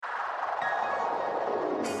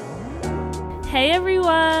Hey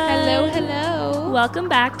everyone! Hello. Welcome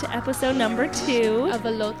back to episode number 2 of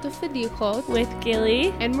Alot Fadichot with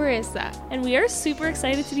Gilly and Marissa. And we are super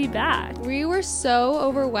excited to be back. We were so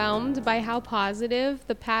overwhelmed by how positive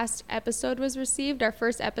the past episode was received. Our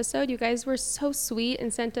first episode, you guys were so sweet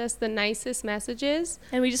and sent us the nicest messages.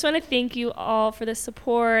 And we just want to thank you all for the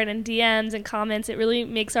support and DMs and comments. It really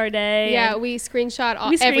makes our day. Yeah, we screenshot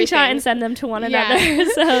everything and send them to one another.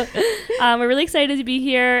 So we're really excited to be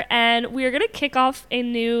here, and we're going to kick off a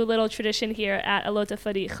new little tradition here at Alot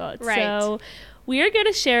Fadichot. Right. So we are going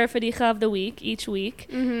to share a fadicha of the week each week,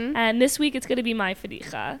 and this week it's going to be my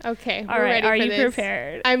fadicha. Okay, all right. Are you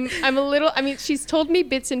prepared? I'm a little. I mean, she's told me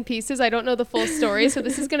bits and pieces. I don't know the full story, so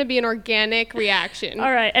this is going to be an organic reaction.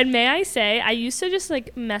 All right, and may I say, I used to just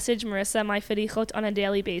like message Marissa my fadichot on a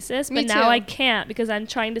daily basis, but now I can't because I'm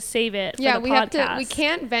trying to save it for the podcast. We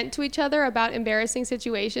can't vent to each other about embarrassing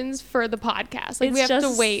situations for the podcast. Like we have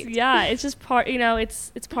to wait. Yeah, it's just part. You know,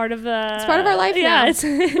 it's part of the. It's part of our life now.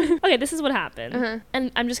 Okay, this is what happened.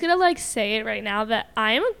 And I'm just gonna like say it right now that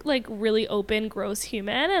I am like really open, gross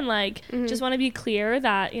human, and like just want to be clear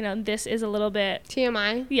that, you know, this is a little bit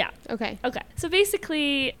TMI. Yeah. Okay. So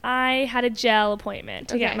basically, I had a gel appointment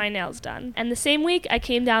to get my nails done, and the same week I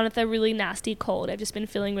came down with a really nasty cold. I've just been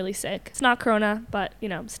feeling really sick. It's not corona, but you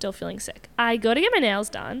know, I'm still feeling sick. I go to get my nails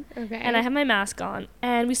done, and I have my mask on,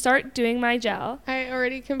 and we start doing my gel. I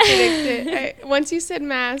already can predict it. Once you said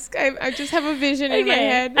mask, I just have a vision in my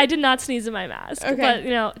head. I did not sneeze in my mask. Okay. But,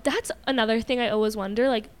 you know, that's another thing I always wonder,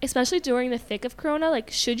 like, especially during the thick of corona,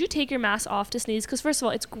 like, should you take your mask off to sneeze? Because, first of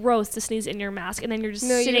all, it's gross to sneeze in your mask, and then you're just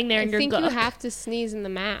sitting there and you're good. I think you have to sneeze in the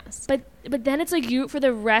mask. But then it's like you, for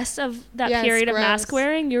the rest of that period of mask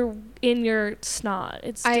wearing, you're in your snot.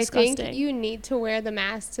 It's disgusting. I think you need to wear the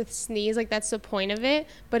mask to sneeze. Like, that's the point of it.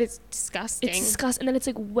 But it's disgusting. It's disgusting. And then it's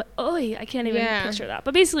like, I can't even picture that.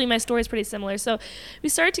 But basically, my story is pretty similar. So we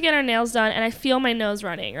started to get our nails done, and I feel my nose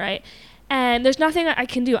running, right? And there's nothing I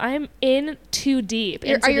can do. I am in too deep.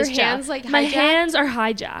 Are your hands like hijacked? My hands are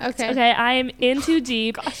hijacked. Okay. I am in too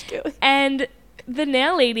deep. Gosh, Gilly. And the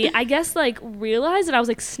nail lady, I guess, like, realized that I was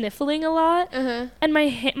like sniffling a lot, and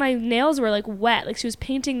my nails were like wet. Like, she was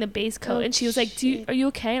painting the base coat, and she was like, "Are you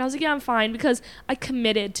okay?" And I was like, "Yeah, I'm fine," because I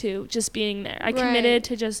committed to just being there. I committed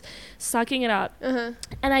to just sucking it up. And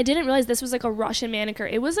I didn't realize this was like a Russian manicure.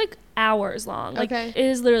 It was like hours long. Like, it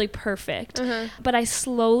is literally perfect. But I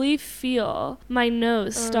slowly feel my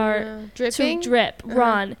nose start to drip,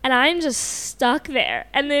 run, and I'm just stuck there.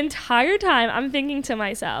 And the entire time I'm thinking to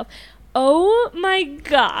myself, oh my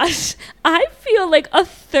gosh, I feel like a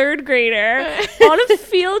third grader on a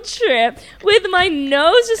field trip with my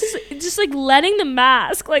nose just like letting the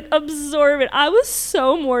mask like absorb it. I was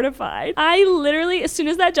so mortified. I literally, as soon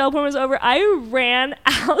as that gel appointment was over, I ran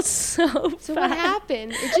out so fast. So what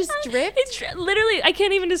happened? It just dripped? Literally, I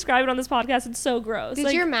can't even describe it on this podcast. It's so gross.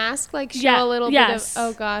 Did your mask like show a little bit of,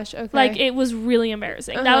 oh gosh, okay. Like, it was really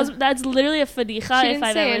embarrassing. That's literally a fadicha if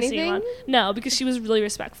I've ever seen one. No, because she was really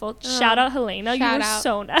respectful. Shout out Helena. You were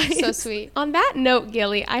so nice. So sweet. On that note,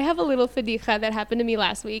 Gilly, I have a little fadicha that happened to me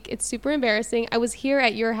last week. It's super embarrassing. I was here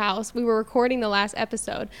at your house. We were recording the last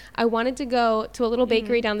episode. I wanted to go to a little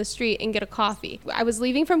bakery down the street and get a coffee. I was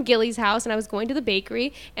leaving from Gilly's house, and I was going to the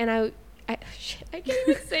bakery, and I can't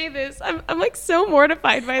even say this. I'm like so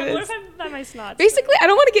mortified by this. Mortified by my snot. Basically, I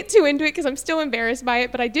don't want to get too into it because I'm still embarrassed by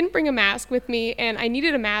it, but I didn't bring a mask with me, and I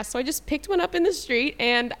needed a mask, so I just picked one up in the street,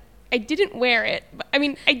 and I didn't wear it. I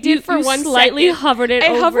mean, I did for 1 second. Slightly hovered it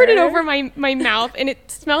over. I hovered it over my mouth, and it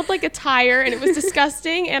smelled like a tire, and it was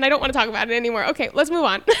disgusting, and I don't want to talk about it anymore. Okay, let's move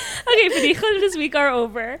on. Okay, fadichas this week are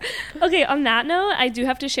over. Okay, on that note, I do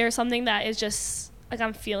have to share something that is just, like,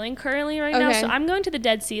 I'm feeling currently right now. So I'm going to the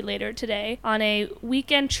Dead Sea later today on a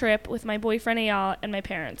weekend trip with my boyfriend Eyal and my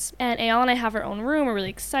parents. And Eyal and I have our own room. We're really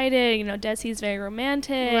excited. You know, Dead Sea is very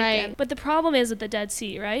romantic. Right. But the problem is with the Dead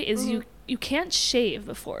Sea, right, is you can't shave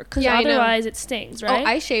before because otherwise it stings, right? Oh,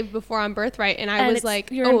 I shaved before on Birthright, and I was like,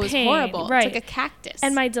 it was horrible. Right. It's like a cactus.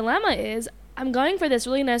 And my dilemma is, I'm going for this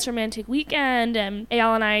really nice romantic weekend, and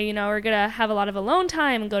Eyal and I, you know, are going to have a lot of alone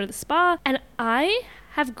time and go to the spa. And I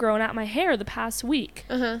have grown out my hair the past week.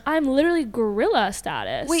 I'm literally gorilla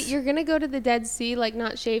status. Wait, you're going to go to the Dead Sea, like,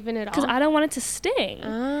 not shaven at all? Because I don't want it to sting.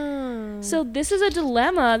 So this is a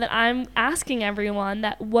dilemma that I'm asking everyone,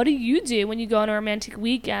 that what do you do when you go on a romantic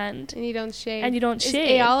weekend? And you don't shave. Is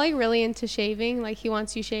Eyal, like, really into shaving? Like, he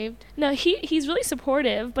wants you shaved? No, he's really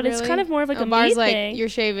supportive, but it's kind of more of like a Bar's me thing. Like, you're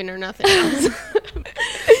shaving or nothing else.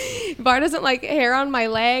 Bar doesn't like hair on my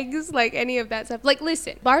legs, like any of that stuff. Like,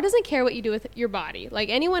 listen, Bar doesn't care what you do with your body. Like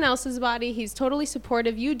anyone else's body, he's totally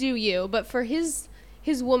supportive. You do you. But for his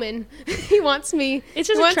his woman. He wants me. It's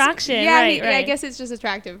just attraction. Yeah, right. I guess it's just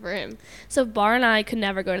attractive for him. So Bar and I could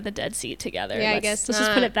never go to the Dead Sea together. Yeah, I guess let's not.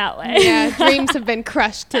 just put it that way. Yeah, dreams have been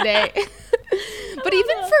crushed today. But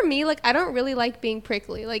even for me, like, I don't really like being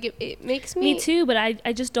prickly. Like, it makes me... Me too, but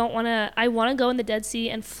I just don't want to... I want to go in the Dead Sea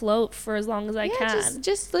and float for as long as I can.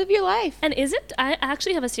 Just live your life. And is it... I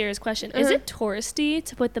actually have a serious question. Is it touristy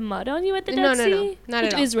to put the mud on you at the Dead Sea? No. Not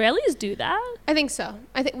at all. Israelis do that? I think so.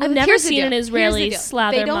 I've never seen an Israeli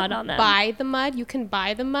slather mud on them. They don't buy the mud. You can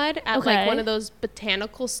buy the mud at, like, one of those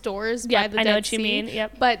botanical stores by the Dead Sea. I know what you mean.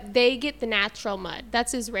 Yep. But they get the natural mud.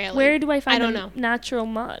 That's Israeli. Where do I find the natural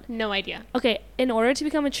mud? No idea. Okay, in order to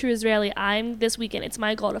become a true Israeli, this weekend, it's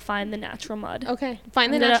my goal to find the natural mud. Okay,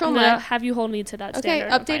 find the natural mud. Have you hold me to that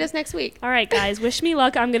standard. Okay, update us next week. All right, guys, wish me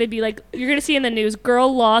luck. I'm going to be like, you're going to see in the news,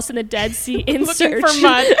 girl lost in the Dead Sea in search for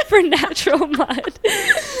mud. for natural mud.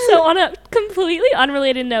 So on a completely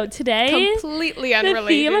unrelated note today, the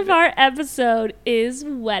theme of our episode is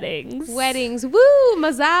weddings. Weddings. Woo,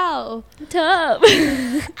 mazal. Tough.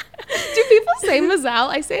 Do people say mazal?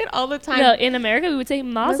 I say it all the time. No, in America we would say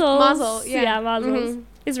mazel. Mazel, yeah. Yeah, mazels. Mm-hmm.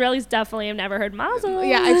 Israelis definitely have never heard mazel.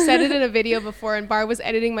 Yeah, I've said it in a video before, and Bar was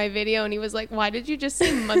editing my video, and he was like, why did you just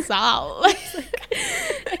say mazal?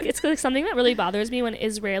 It's like something that really bothers me when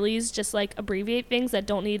Israelis just like abbreviate things that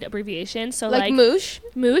don't need abbreviation. So like moosh,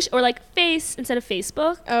 or like face instead of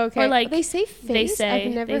Facebook. Okay. Or like they say face.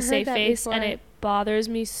 I've never heard that face, before. And it bothers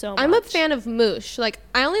me so much. I'm a fan of moosh. Like,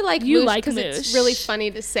 I only like moosh because it's really funny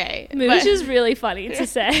to say. Moosh is really funny to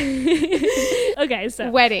say. Okay, so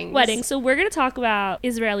weddings. So we're gonna talk about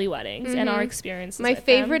Israeli weddings and our experiences. My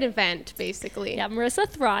favorite event, basically. Yeah, Marissa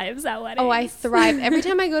thrives at weddings. Oh, I thrive. Every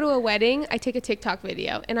time I go to a wedding, I take a TikTok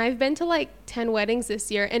video, and I've been to like 10 weddings this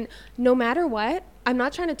year, and no matter what, I'm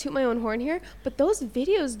not trying to toot my own horn here, but those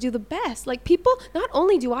videos do the best. Like, people, not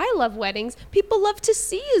only do I love weddings, people love to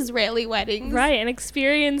see Israeli weddings. Right, and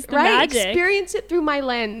experience the magic. Experience it through my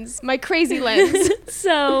lens, my crazy lens.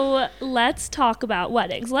 So let's talk about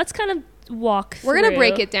weddings. Let's kind of walk through. We're going to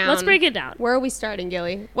break it down. Let's break it down. Where are we starting,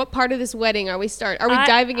 Gilly? What part of this wedding are we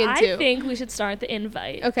diving into? I think we should start the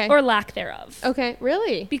invite. Okay. Or lack thereof. Okay,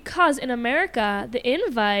 really? Because in America, the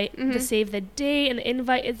invite, the save the date, and the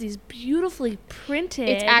invite is these beautifully printed.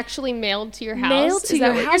 It's actually mailed to your house. Mailed to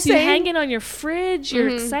your house. You hang it on your fridge. You're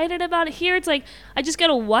excited about it. Here, it's like, I just got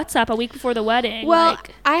a WhatsApp a week before the wedding. Well,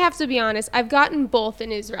 I have to be honest. I've gotten both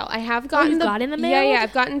in Israel. I have gotten gotten the mail? Yeah,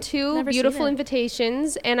 I've gotten two beautiful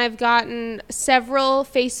invitations, and I've gotten several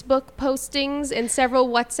Facebook postings and several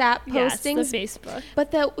WhatsApp postings. Yes, the Facebook.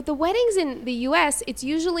 But the weddings in the U.S., it's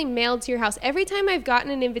usually mailed to your house. Every time I've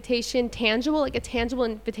gotten an invitation, like a tangible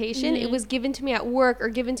invitation, it was given to me at work or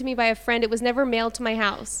given to me by a friend. It was never mailed to my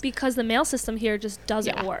house. Because the mail system here just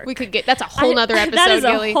doesn't work. That's a whole nother episode,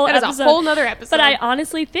 Gilly. That is a whole nother episode. But I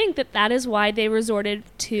honestly think that is why they resorted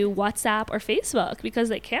to WhatsApp or Facebook, because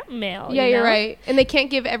they can't mail. Yeah, you're right. And they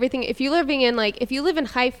can't give everything. If you live in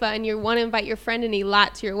Haifa and you want to invite your friend in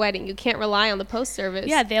Eilat to your wedding, you can't rely on the post service.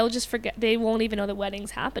 Yeah, they'll just forget. They won't even know the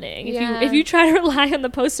wedding's happening. If you try to rely on the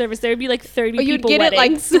post service, there would be like 30 people you'd get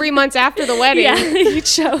weddings. it like 3 months after the wedding. Yeah, you'd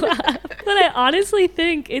show up. But I honestly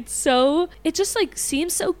think it just like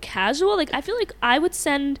seems so casual. Like, I feel like I would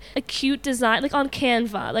send a cute design, like on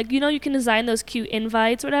Canva. Like, you can design those cute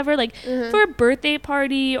invites, whatever, like for a birthday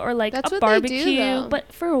party or like a barbecue. They do,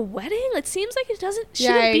 but for a wedding, it seems like it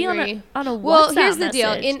shouldn't be on a WhatsApp Well, here's the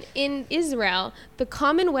deal. message. In Israel, the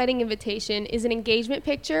common wedding invitation is an engagement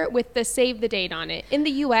picture with the save the date on it. In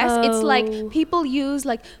the U.S., it's like people use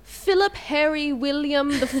like Philip, Harry,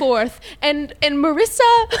 William the Fourth, and Marissa.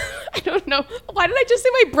 I don't know. Why did I just say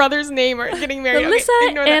my brother's name or getting married? Melissa,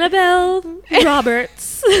 Annabelle,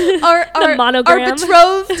 Roberts. The monogram. Are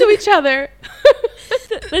betrothed to each other.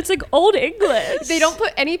 It's like old English. They don't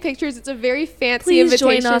put any pictures. It's a very fancy invitation.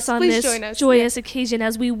 Please join us on this joyous occasion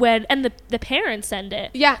as we wed. And the parents send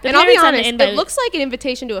it. Yeah, and I'll be honest, it looks like an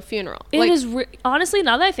invitation to a funeral. It is honestly,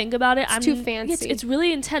 now that I think about it, it's too fancy. It's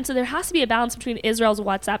really intense. So there has to be a balance between Israel's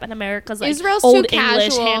WhatsApp and America's like Israel's old too English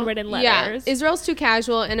casual. handwritten letters. Yeah, Israel's too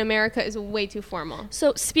casual and America is way too formal.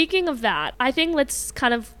 So speaking of that, I think let's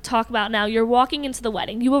kind of talk about now. You're walking into the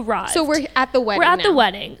wedding. You arrived. So we're at the wedding. We're at the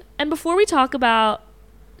wedding. And before we talk about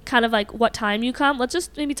kind of like what time you come, let's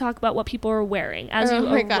just maybe talk about what people are wearing as you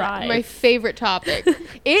arrive. God, my favorite topic.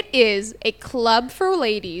 It is a club for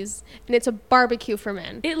ladies and it's a barbecue for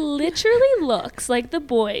men. It literally looks like the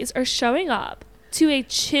boys are showing up to a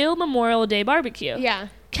chill Memorial Day barbecue. Yeah.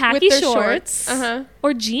 Khaki shorts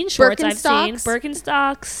or jean shorts. I've seen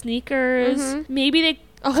Birkenstocks, sneakers. Maybe they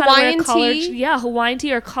A Hawaiian tee? Yeah, Hawaiian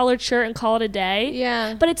tee or a collared shirt and call it a day.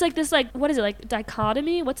 Yeah. But it's like this, like, what is it, like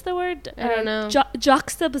dichotomy? What's the word? I don't know.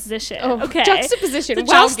 Juxtaposition. Oh, okay. Juxtaposition. The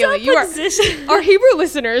Wow, Gilly, you are... Our Hebrew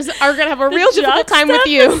listeners are going to have a real difficult time with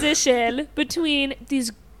you. Juxtaposition between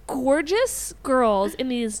these gorgeous girls in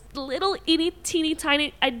these little itty teeny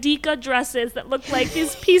tiny Adika dresses that look like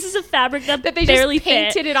these pieces of fabric that they barely just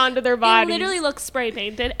painted fit. It onto their bodies. They literally look spray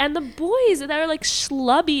painted, and the boys that are like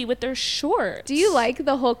schlubby with their shorts. Do you like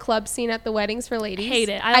the whole club scene at the weddings for ladies? Hate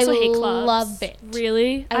it. I also hate clubs. Love it.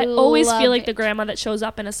 Really? I always feel like the grandma that shows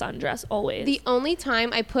up in a sundress. Always. The only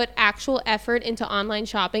time I put actual effort into online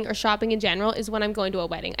shopping or shopping in general is when I'm going to a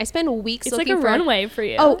wedding. I spend weeks looking for... It's like a runway for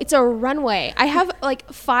you. Oh, it's a runway. I have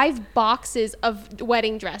like 5 boxes of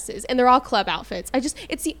wedding dresses, and they're all club outfits.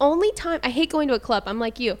 It's the only time I hate going to a club. I'm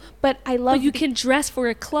like you, but I love. But you can dress for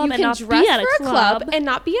a club and not be at a club. And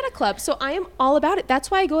not be at a club. So I am all about it. That's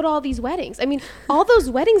why I go to all these weddings. I mean, all those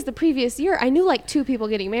weddings the previous year, I knew like 2 people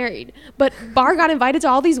getting married, but Bar got invited to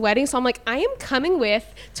all these weddings. So I'm like, I am coming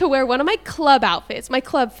to wear one of my club outfits, my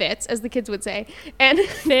club fits, as the kids would say. And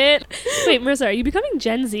fit. Wait, Marissa, are you becoming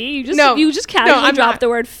Gen Z? You just casually dropped the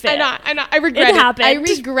word fit. I'm not. I regret it. Happened. I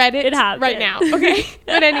regret it. It happened right now. Okay.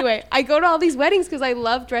 But anyway, I go to all these weddings because I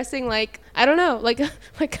love dressing like, I don't know, like a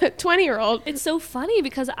 20-year-old. It's so funny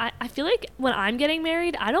because I feel like when I'm getting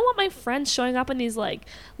married, I don't want my friends showing up in these like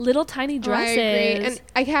little tiny dresses. I agree. And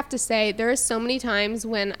I have to say, there are so many times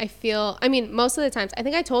when I feel, I mean, most of the times, I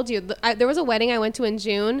think I told you, there was a wedding I went to in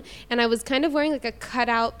June, and I was kind of wearing like a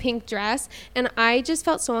cutout pink dress, and I just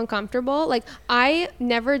felt so uncomfortable. Like, I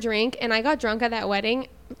never drink, and I got drunk at that wedding.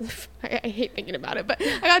 I hate thinking about it, but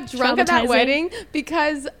I got drunk at that wedding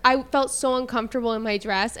because I felt so uncomfortable in my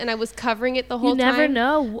dress, and I was covering it the whole time. You never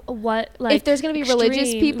know what, like, if there's going to be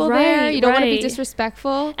religious people there, you don't want to be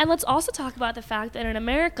disrespectful. And let's also talk about the fact that in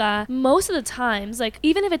America, most of the times, like,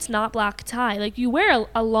 even if it's not black tie, like, you wear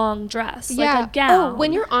a long dress, like a gown. Oh,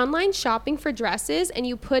 when you're online shopping for dresses and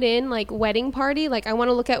you put in like wedding party, like I want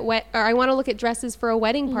to look at dresses for a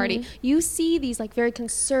wedding party, you see these like very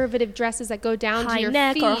conservative dresses that go down high to your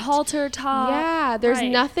neck feet. Or halter top. Yeah, there's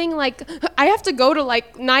nothing like, I have to go to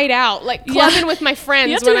like night out, like clubbing with my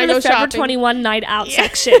friends when I go shopping. You have to go to the Forever 21 night out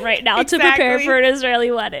section right now to prepare for an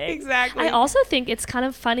Israeli wedding. Exactly. I also think it's kind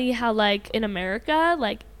of funny how like in America,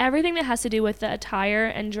 like everything that has to do with the attire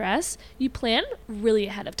and dress, you plan really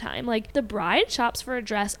ahead of time. Like the bride shops for a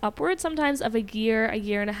dress upwards sometimes of a year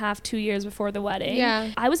and a half, 2 years before the wedding.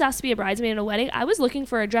 Yeah. I was asked to be a bridesmaid in a wedding. I was looking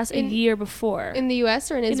for a dress a year before. In the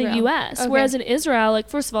U.S. or in Israel? In the U.S. Okay. Whereas in Israel, like,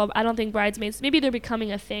 first of all, I don't think bridesmaids, maybe they're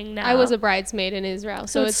becoming a thing now. I was a bridesmaid in Israel,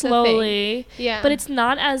 so it's slowly. A thing. Yeah. But it's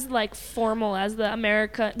not as like formal as the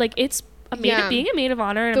America, like it's being a maid of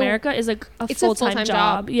honor in America is like a full-time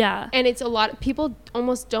job. Yeah. And it's a lot of people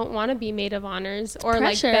almost don't want to be maid of honors or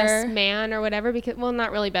like best man or whatever, because, well,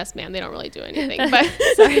 not really best man. They don't really do anything.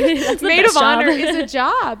 But maid of honor is a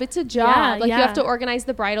job. It's a job. You have to organize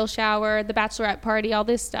the bridal shower, the bachelorette party, all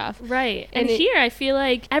this stuff. Right. And here I feel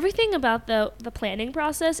like everything about the planning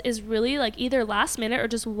process is really like either last minute or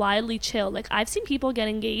just wildly chill. Like I've seen people get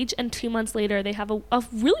engaged and 2 months later they have a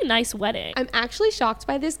really nice wedding. I'm actually shocked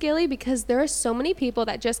by this, Gilly, because there are so many people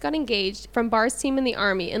that just got engaged from Bar's team in the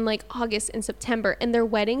Army in like August and September, and their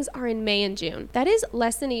weddings are in May and June. That is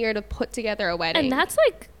less than a year to put together a wedding. And that's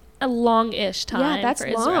like a long-ish time. Yeah, that's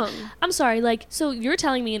for long. Israel. I'm sorry, like, so you're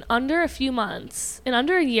telling me in under a few months, in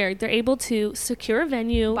under a year, they're able to secure a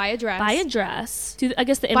venue, buy a dress. I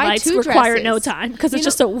guess the invites require no time because it's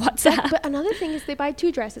just a WhatsApp. But another thing is they buy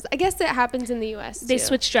 2 dresses. I guess that happens in the U.S. They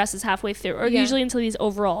switch dresses halfway through, or usually into these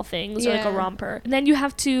overall things, or like a romper. And then you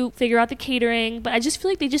have to figure out the catering. But I just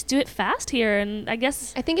feel like they just do it fast here, and I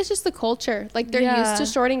think it's just the culture. Like they're used to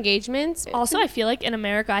short engagements. Also, I feel like in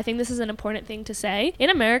America, I think this is an important thing to say.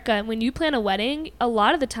 In America, when you plan a wedding, a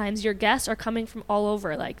lot of the times your guests are coming from all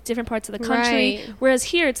over, like different parts of the country. Right. Whereas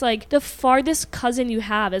here, it's like the farthest cousin you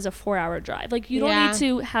have is a 4-hour drive. Like you don't need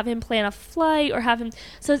to have him plan a flight or have him.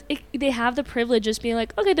 So they have the privilege of just being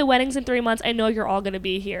like, okay, the wedding's in 3 months. I know you're all going to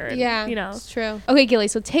be here. And, it's true. Okay, Gilly,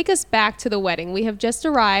 so take us back to the wedding. We have just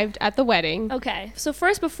arrived at the wedding. Okay, so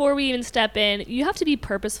first, before we even step in, you have to be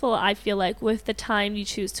purposeful, I feel like, with the time you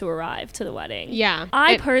choose to arrive to the wedding. Yeah.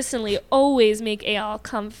 I personally always make Eyal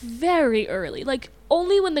come very early. Like,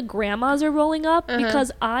 only when the grandmas are rolling up,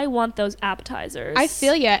 because I want those appetizers. I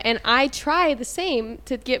feel ya, and I try the same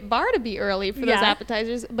to get Bar to be early for those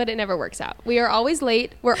appetizers, but it never works out. We are always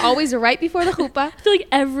late. We're always right before the chuppah. I feel like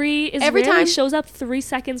every time shows up 3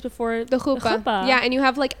 seconds before the chuppah. Yeah, and you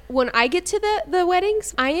have like, when I get to the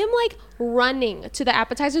weddings, I am like running to the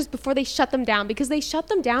appetizers before they shut them down, because they shut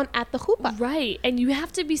them down at the chuppah. Right. And you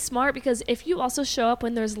have to be smart, because if you also show up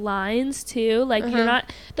when there's lines too, like you're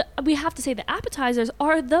not, we have to say the appetizers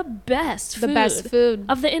are the best food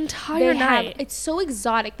of the entire night. It's so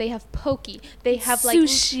exotic. They have poke. They have like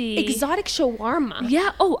sushi, exotic shawarma.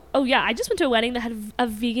 Yeah. Oh yeah. I just went to a wedding that had a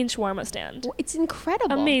vegan shawarma stand. It's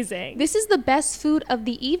incredible. Amazing. This is the best food of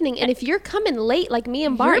the evening. And if you're coming late like me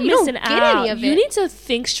and Bar, you're you don't missing get out. any of it. You need to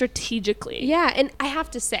think strategically. Yeah, and I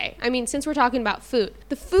have to say, I mean, since we're talking about food,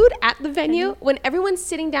 the food at the venue, when everyone's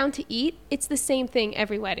sitting down to eat, it's the same thing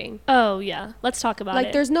every wedding. Oh, yeah. Let's talk about it.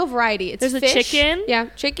 Like, there's no variety. It's there's fish. a chicken. Yeah,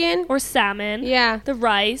 chicken. Or salmon. Yeah. The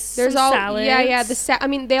rice. There's some all salads. Yeah. I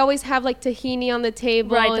mean, they always have like tahini on the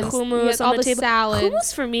table. Right, and the hummus on all the table. salads.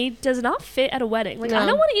 Hummus for me does not fit at a wedding. Like, No. I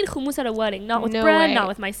don't want to eat hummus at a wedding. Not with No bread, way. not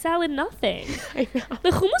with my salad, nothing. I know. The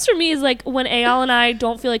hummus for me is like when Eyal and I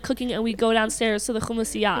don't feel like cooking and we go downstairs to the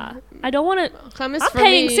hummusiyah. I don't want to. Hummus I'm for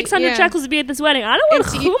paying me, 600 shekels to be at this wedding. I don't want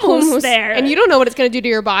to eat hummus there. And you don't know what it's going to do to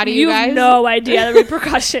your body, you guys. have no idea the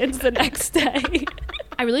repercussions the next day.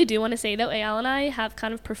 I really do want to say, though, Eyal and I have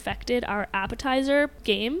kind of perfected our appetizer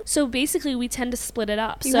game. So basically, we tend to split it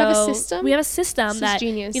up. You have a system? We have a system This is that,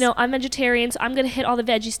 genius. you know, I'm vegetarian, so I'm going to hit all the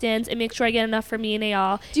veggie stands and make sure I get enough for me and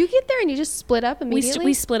Eyal. Do you get there and you just split up immediately?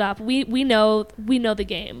 We split up. We know the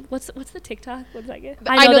game. What's the TikTok? What does that get?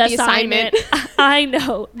 I know the assignment. I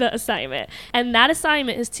know the assignment, and that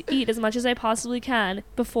assignment is to eat as much as I possibly can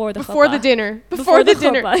before the dinner. Before the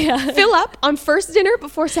dinner. chuppah, yeah. Fill up on first dinner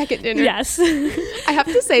before second dinner. Yes. I have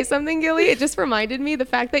to say something, Gilly. It just reminded me the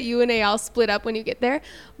fact that you and Eyal split up when you get there.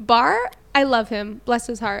 Bar, I love him. Bless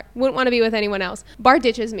his heart. Wouldn't want to be with anyone else. Bar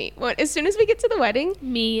ditches me. As soon as we get to the wedding,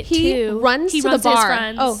 he too. Runs to the bar. To his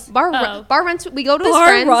friends. Bar runs. We go to his Bar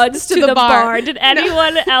friends. runs to the bar. Did No.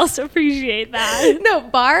 anyone else appreciate that? No,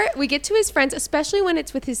 Bar, we get to his friends, especially when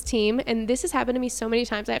it's with his team, and this has happened to me so many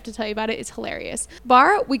times, I have to tell you about it. It's hilarious.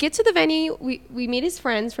 Bar, we get to the venue, we meet his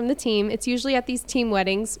friends from the team. It's usually at these team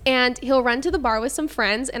weddings, and he'll run to the bar with some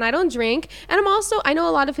friends, and I don't drink, and I know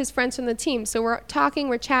a lot of his friends from the team, so we're talking,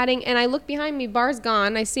 we're chatting, and I look behind me, Bar's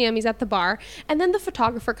gone, I see him, he's at the bar, and then the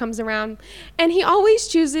photographer comes around, and he always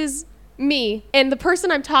chooses me and the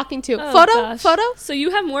person I'm talking to. Photo. So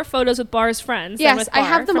you have more photos with Bar's friends. Yes, than with Bar I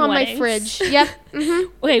have them from on weddings. my fridge. Yep.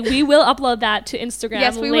 Mm-hmm. Okay, we will upload that to Instagram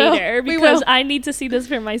Yes, we later will. We because will. I need to see this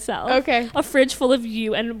for myself. Okay. A fridge full of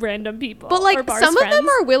you and random people. But like or Bar's some friends. of them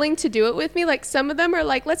are willing to do it with me. Like some of them are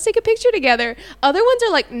like, let's take a picture together. Other ones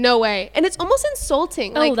are like, no way. And it's almost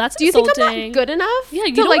insulting. Oh, Like, that's do you think I'm insulting. not good enough Yeah, you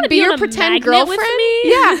to don't like wanna be be your on a pretend magnet girlfriend? with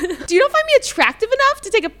me? Yeah. Do you not find me attractive enough to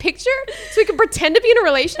take a picture so we can pretend to be in a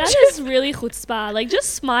relationship? That is really chutzpah. Like,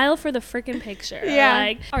 just smile for the freaking picture. Yeah.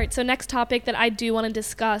 Like, all right, so next topic that I do want to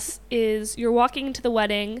discuss is you're walking into the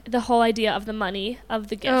wedding, the whole idea of the money, of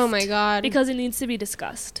the gift. Oh my God. Because it needs to be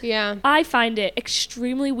discussed. Yeah. I find it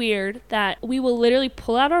extremely weird that we will literally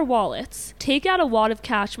pull out our wallets, take out a wad of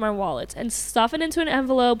cash from our wallets, and stuff it into an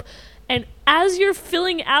envelope. And as you're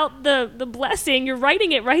filling out the blessing, you're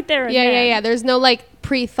writing it right there and then. Yeah. There's no like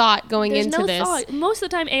pre-thought going There's into no this. thought. Most of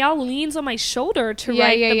the time, Eyal leans on my shoulder to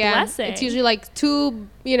write the blessing. It's usually like two,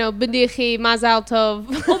 bedichi, mazal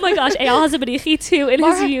tov. Oh my gosh, Eyal has a bedichi too in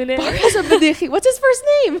his unit. Bar has a bedichi. What's his first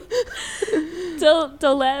name?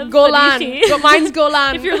 Dolev Golan. Bedichi. Mine's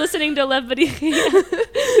Golan. If you're listening, Dolev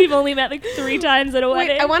Bedichi. We've only met like 3 times at a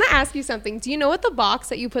wedding. Wait, I want to ask you something. Do you know what the box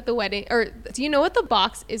that you put the wedding, or do you know what the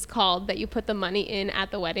box is called that you put the money in at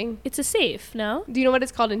the wedding? It's a safe, no? Do you know what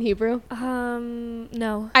it's called in Hebrew?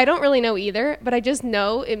 No. I don't really know either, but I just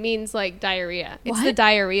know it means like diarrhea. It's the What?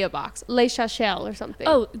 diarrhea box. Le shashel or something.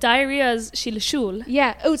 Oh, diarrhea is shilshul.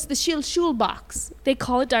 Yeah. Oh, it's the shil box. They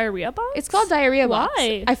call it diarrhea box? It's called diarrhea box.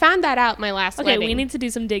 Why? I found that out my last Okay, wedding. we need to do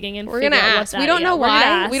some digging and We're figure gonna out ask. what that We don't know we're gonna why.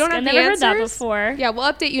 ask. We don't have I've the never answers. heard that before. Yeah,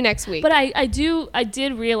 we'll update you next week. But I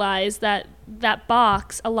did realize that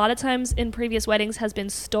box a lot of times in previous weddings has been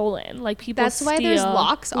stolen. Like people That's steal. why there's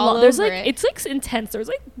locks all There's over like it. it's like intense. There's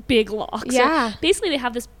like big locks. Yeah. So basically they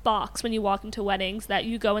have this box when you walk into weddings that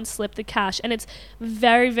you go and slip the cash, and it's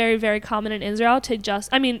very, very, very common in Israel to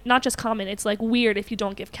not just common, it's like weird if you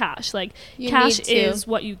don't give cash. Like You cash need to. is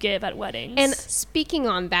what you give at weddings. And speaking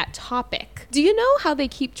on that topic, do you know how they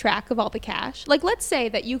keep track of all the cash? Like, let's say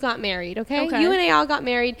that you got married, okay? Okay. You and Eyal got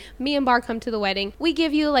married. Me and Bar come to the wedding. We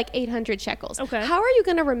give you like 800 shekels. Okay. How are you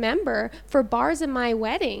going to remember for Bar's and my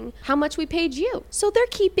wedding how much we paid you? So they're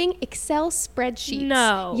keeping Excel spreadsheets.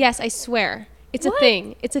 No. Yes, I swear. It's a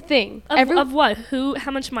thing. It's a thing. Of what? Who?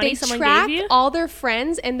 How much money someone gave you? They track all their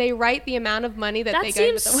friends and they write the amount of money that they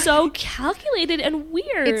gave. That seems so calculated and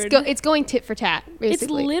weird. It's going tit for tat,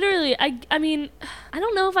 basically. It's literally, I mean, I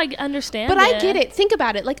don't know if I understand but I get it. Think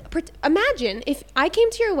about it. Like, imagine if I came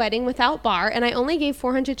to your wedding without bar and I only gave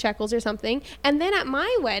 400 shekels or something, and then at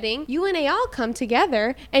my wedding, you and Eyal come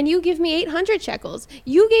together and you give me 800 shekels.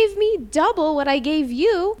 You gave me double what I gave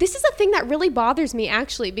you. This is a thing that really bothers me,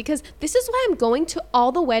 actually, because this is why I'm going to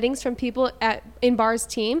all the weddings from people in Bar's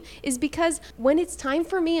team, is because when it's time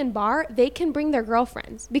for me and Bar, they can bring their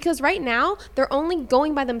girlfriends. Because right now, they're only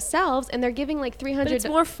going by themselves and they're giving like 300. But it's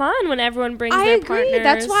more fun when everyone brings their partners.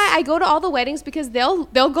 That's why I go to all the weddings, because they'll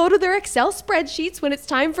go to their Excel spreadsheets when it's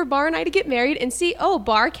time for Bar and I to get married and see, oh,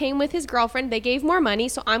 Bar came with his girlfriend. They gave more money,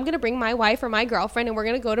 so I'm going to bring my wife or my girlfriend and we're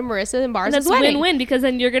going to go to Marissa and Bar's wedding. That's win-win, because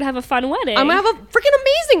then you're going to have a fun wedding. I'm going to have a freaking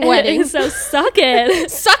amazing wedding. So suck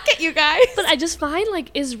it. Suck it, you guys. But I just find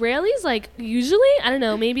like Israelis, like usually, I don't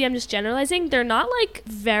know, maybe I'm just generalizing, they're not like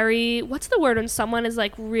very, what's the word when someone is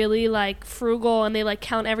like really like frugal and they like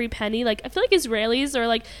count every penny? Like I feel like Israelis are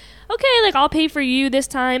like, okay, like I'll pay for you this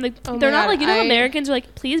time. Like they're not like, you know, Americans are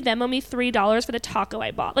like, please Venmo me $3 for the taco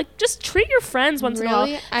I bought. Like just treat your friends once in a while.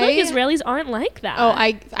 I feel like Israelis aren't like that. Oh,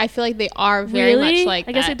 I feel like they are very much like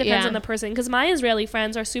that. I guess it depends on the person, because my Israeli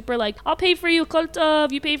friends are super like, I'll pay for you, kol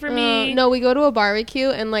tov, you pay for me. No, we go to a barbecue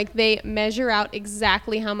and like they measure out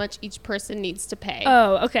exactly how much each person needs to pay.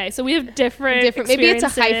 Oh, okay. So we have different maybe it's a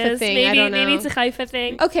Haifa thing. I don't know. Maybe it's a Haifa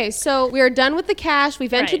thing. Okay, so we are done with the cash.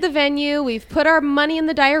 We've entered the venue. We've put our money in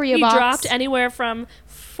the diarrhea box. We dropped anywhere from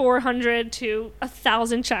 400 to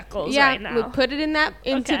 1,000 shekels right now. We put it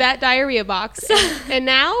into that diarrhea box. And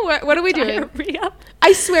now, what are we doing? Diarrhea?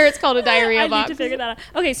 I swear it's called a diarrhea box. I need to figure that out.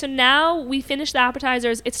 Okay, so now we finished the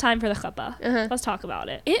appetizers. It's time for the chuppah. Let's talk about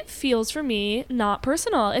it. It feels, for me, not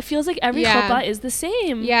personal. It feels like every chuppah is the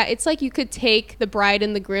same. Yeah, it's like you could take the bride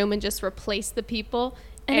and the groom and just replace the people.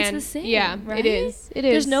 And it's the same, yeah, right? It is.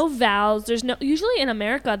 There's no vows. Usually in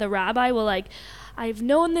America, the rabbi will like, I've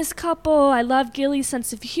known this couple. I love Gilly's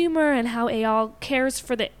sense of humor and how Eyal cares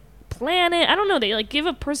for the planet. I don't know. They like give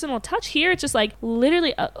a personal touch. Here it's just like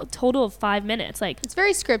literally a total of 5 minutes. Like it's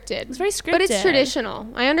very scripted. It's very scripted. But it's traditional.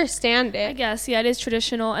 I understand it. I guess, yeah, it is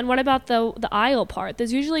traditional. And what about the aisle part?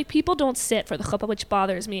 There's usually people don't sit for the chuppah, which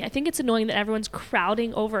bothers me. I think it's annoying that everyone's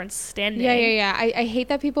crowding over and standing. Yeah. I hate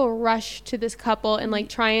that people rush to this couple and like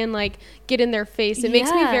try and like get in their face. It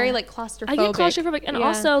makes me very like claustrophobic. I get claustrophobic. And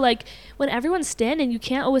also like when everyone's standing, you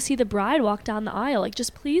can't always see the bride walk down the aisle. Like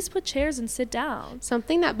just please put chairs and sit down.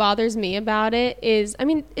 Something that bothers me about it is, I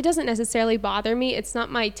mean, it doesn't necessarily bother me. It's not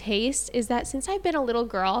my taste. Is that since I've been a little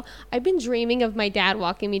girl, I've been dreaming of my dad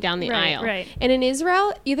walking me down the aisle. Right. And in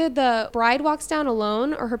Israel, either the bride walks down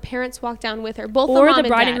alone or her parents walk down with her. Both or the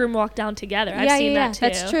bride and groom walk down together. I've seen that too.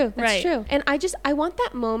 That's true. That's true. And I want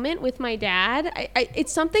that moment with my dad.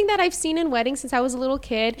 It's something that I've seen in weddings since I was a little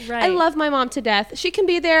kid. Right. I love my mom to death. She can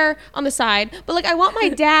be there on the side, but like I want my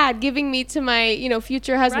dad giving me to my,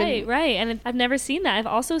 future husband. Right. And I've never seen that. I've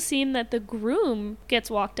also seen that the groom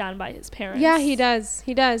gets walked down by his parents. Yeah, he does.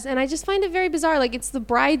 And I just find it very bizarre. Like it's the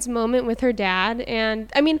bride's moment with her dad.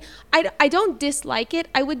 And I mean, I don't dislike it.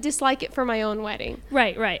 I would dislike it for my own wedding.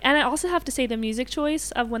 Right. And I also have to say the music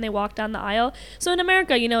choice of when they walk down the aisle. So in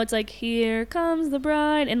America, it's like, here comes the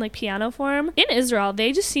bride in like piano form. In Israel,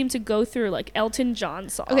 they just seem to go through like Elton John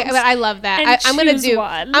songs. Okay, but I love that. I'm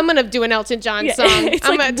gonna do an Elton John song.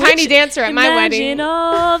 I'm like, a tiny dancer at my wedding. Imagine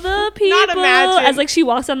all the people. Not imagine. As like she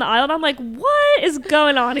walks down the aisle, and I'm like, what is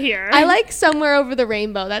going on here? I like Somewhere Over the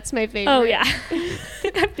Rainbow. That's my favorite. Oh yeah.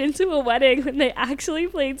 I've been to a wedding when they actually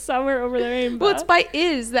played Somewhere Over the Rainbow. Well, it's by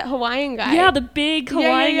that Hawaiian guy. Yeah, the big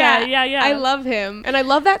Hawaiian guy. Yeah. I love him, and I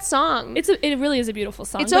love that song. It really is a beautiful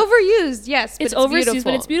song. It's overused, yes, but it's overused, beautiful.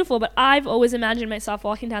 But it's beautiful. But I've always imagined myself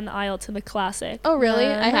walking down the aisle to the classic. Oh really?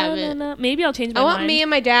 I haven't. Maybe I'll change my mind. I want me and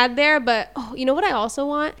my dad there, but you know what I also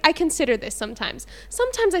want? I consider this sometimes.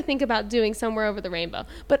 Sometimes I think about doing Somewhere Over the Rainbow,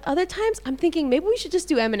 but other times I'm thinking maybe we should just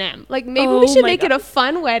do Eminem. Like maybe we should make it a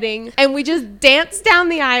fun wedding and we just dance down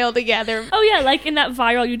the aisle together. Oh yeah, like in that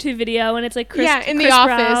viral YouTube video, and it's like Chris in Chris the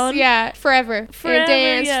office. Brown. Yeah, forever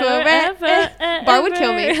dance forever. Bar would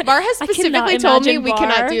kill me. Bar has specifically told me we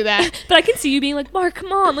cannot do that. But I can see you being like, Bar,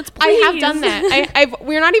 come on, let's please. I have done that.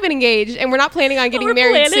 We're not even engaged, and we're not planning on getting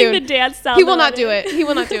married soon. The dance he will not do it. He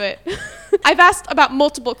will not do it. I've asked about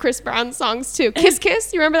multiple Chris Brown songs too. Kiss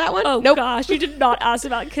Kiss, you remember that one? Oh nope. Gosh, you did not ask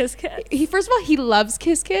about Kiss Kiss. First of all, he loves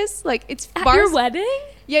Kiss Kiss. Like, it's at your wedding.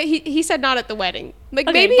 Yeah, he said not at the wedding. Like,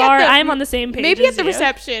 okay, maybe I'm on the same page. Maybe at the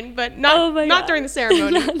reception, but not during the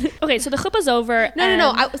ceremony. Okay, so the chuppah's over.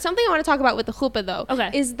 No. Something I want to talk about with the chuppah though,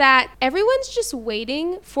 is that everyone's just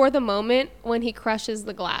waiting for the moment when he crushes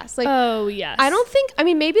the glass. Like, oh yes. I don't think. I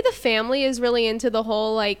mean, maybe the family is really into the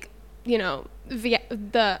whole, like, you know,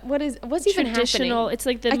 what's even happening? It's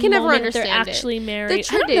like the I can never understand they're actually married. The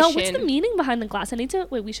tradition. I don't know what's the meaning behind the glass.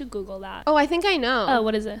 We should Google that. Oh, I think I know. Oh,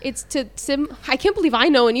 what is it? It's to I can't believe I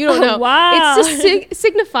know and you don't know. Wow. It's to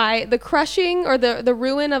signify the crushing or the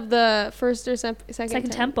ruin of the first or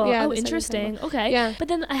second temple. Yeah, oh, interesting. Temple. Okay. Yeah. But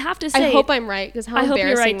then I have to say, I hope I'm right, because how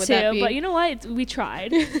embarrassing would that be? But you know what? We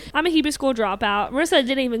tried. I'm a Hebrew school dropout. Marissa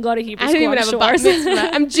didn't even go to Hebrew school. I didn't even have a bat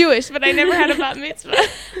mitzvah. I'm Jewish, but I never had a bat mitzvah.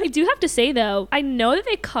 I do have to say though, I know that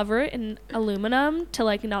they cover it in aluminum to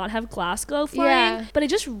like not have glass go flying, but it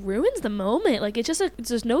just ruins the moment. Like, it's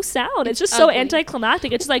just no sound. It's just ugly. So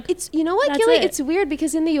anticlimactic. It's like, you know what, Gilly? It's weird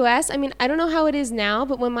because in the US, I mean, I don't know how it is now,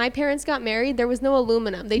 but when my parents got married, there was no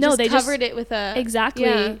aluminum. They just covered it with a exactly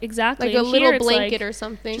like a little blanket or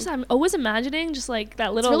something. I'm always imagining just like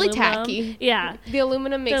that little. It's really aluminum. Tacky. Yeah, the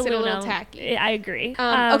aluminum makes it a little tacky. I agree.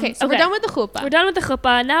 Okay, so we're done with the chuppah. We're done with the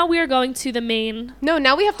chuppah. Now we are going to the main. No,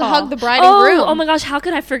 now we have to hug the bride and groom. Oh my gosh, how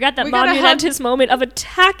could I forget that monumentous moment of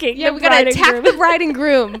attacking the bride and groom? Yeah, we gotta attack the bride and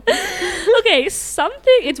groom. Okay,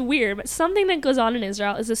 it's weird, but something that goes on in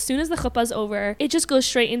Israel is as soon as the chuppah's over, it just goes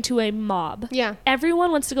straight into a mob. Yeah.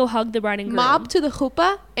 Everyone wants to go hug the bride and groom. Mob to the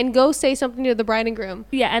chuppah and go say something to the bride and groom.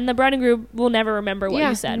 Yeah, and the bride and groom will never remember what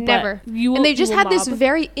you said. Never. And they just had this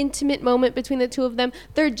very intimate moment between the two of them.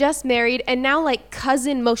 They're just married, and now like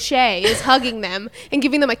cousin Moshe is hugging them and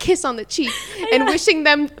giving them a kiss on the cheek and wishing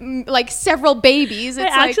them like several babies. I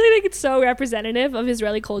actually think it's so representative of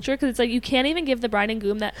Israeli culture, because it's like you can't even give the bride and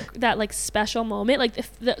groom that like special moment. Like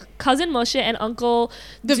the cousin Moshe and uncle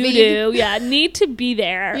Dudu, need to be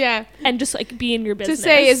there, and just like be in your business to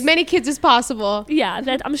say as many kids as possible. Yeah,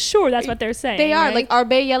 I'm sure that's what they're saying. They are like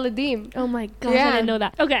Arbe Yeladim. Oh my god, I didn't know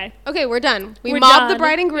that. Okay, we're done. We're mob the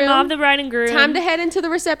bride and groom. Mob the bride and groom. Time to head into the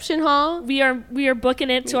reception hall. We are booking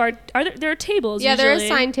it to our. There are tables? Yeah, usually. there are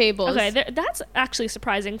assigned tables. Okay, that's actually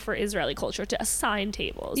surprising for Israeli culture to assign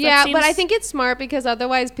tables. Yeah, but I think it's smart because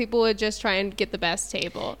otherwise people would just try and get the best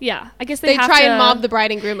table. Yeah, I guess they try and mob the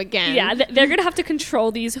bride and groom again. Yeah, they're gonna have to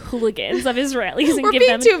control these hooligans of Israelis and We're give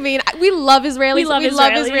being them. too mean. We love Israelis. We love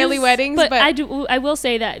Israeli weddings, but I will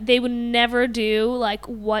say that they would never do like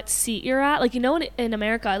what seat you're at. Like, you know, in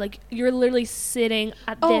America, like you're literally sitting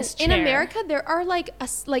at this chair. In America, there are like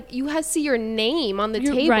you have to see your name on the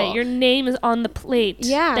table. Right, your name is on the plate.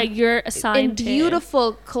 Yeah, that you're assigned to.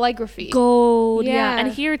 Beautiful calligraphy. Gold. Yeah,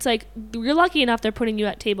 and here it's like you're lucky enough they're putting you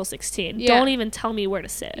at table 16. Yeah. Don't even tell me where to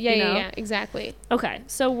sit. Yeah, you know? yeah, exactly. Okay,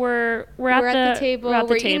 so we're at the table.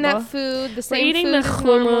 We're eating that food. The same we're eating food the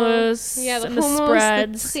hummus, and the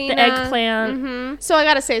spreads, the eggplant. Mm-hmm. So I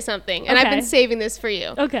gotta say something, and I've been saving this for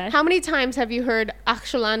you. Okay. How many times have you heard Ach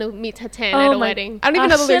Shalanu Mithaten at a wedding? I don't even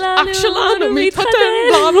know the lyrics. Ach Shalanu Mithaten,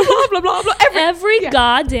 blah blah blah blah blah blah. Every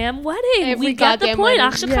goddamn wedding. We get the point.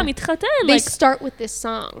 Ach Shalanu Mithaten. They start with this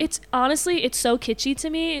song. It's honestly, it's so kitschy to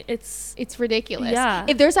me. It's ridiculous. Yeah.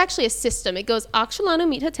 If there's actually a system, it goes Ach Shalanu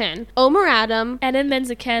Mithaten, Omer Adam, and then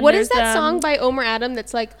Menzaken. What is that song by Omer Adam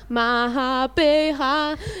that's like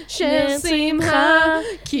Mahabeha Shel Simcha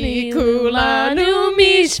Ki Kulanu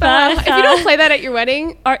Mishpacha? If you don't play that at your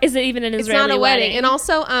wedding, or is it even an Israeli wedding? It's not a wedding. And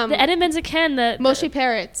also the Eden Menzaken, the Moshe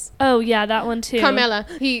Peretz. Oh yeah, that one too. Carmela.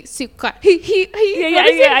 He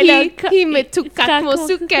metukat mo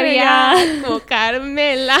sukaria mo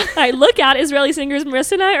Carmela. All right, look out, Israeli singers.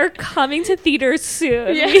 Marissa and I are coming to theaters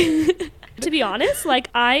soon. Yeah. To be honest, like,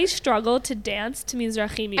 I struggle to dance to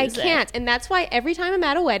Mizrahi music. I can't, and that's why every time I'm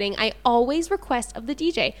at a wedding, I always request of the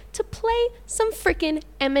DJ to play some freaking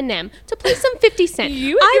Eminem, to play some 50 Cent.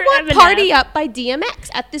 I want Eminem. Party Up by DMX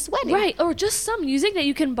at this wedding. Right, or just some music that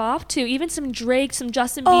you can bop to, even some Drake, some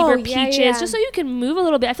Justin Bieber, Peaches, just so you can move a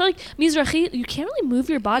little bit. I feel like Mizrahi, you can't really move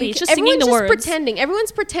your body. It's just singing the words.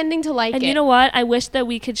 Everyone's pretending to like it. And you know what? I wish that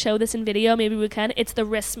we could show this in video. Maybe we can. It's the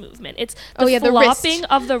wrist movement. It's the flopping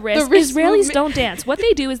of the wrist. Israelis don't dance. What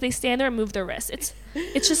they do is they stand there and move their wrists.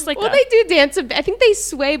 It's just like they do dance a bit. I think they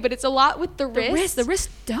sway, but it's a lot with the wrist. The wrist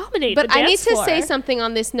dominate. But the dance I need to floor. say something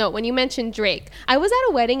on this note. When you mentioned Drake, I was at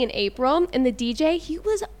a wedding in April, and the DJ, he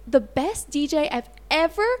was the best DJ I've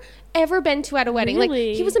ever ever been to at a wedding. Really?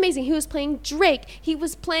 Like, he was amazing. He was playing Drake. He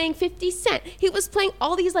was playing 50 Cent. He was playing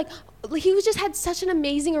all these, like, he was just had such an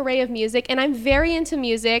amazing array of music, and I'm very into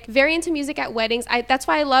music at weddings. That's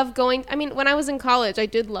why I love going. I mean, when I was in college, I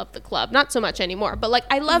did love the club. Not so much anymore, but like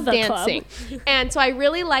I love dancing. And so I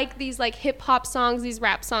really like these like hip hop songs, these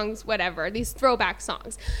rap songs, whatever, these throwback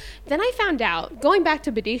songs. Then I found out, going back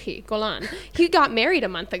to Badihi Golan, he got married a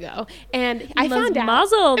month ago, and I found out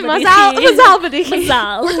Mazel Badihi.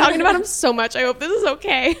 Mazal. We're talking about him so much. I hope this is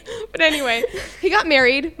okay. But anyway, he got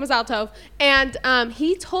married, Mazal Tov, and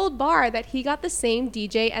he told Bar that he got the same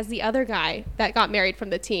DJ as the other guy that got married from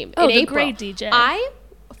the team. Oh, in the April. great DJ. I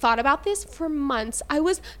thought about this for months. I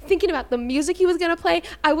was thinking about the music he was going to play.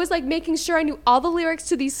 I was like making sure I knew all the lyrics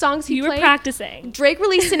to these songs he played. You were practicing. Drake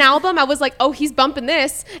released an album. I was like, oh, he's bumping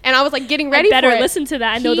this. And I was like getting ready for it. I better listen to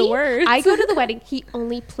that and know the words. I go to the wedding. He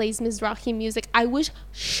only plays Mizrahi music. I was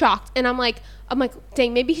shocked. And I'm like,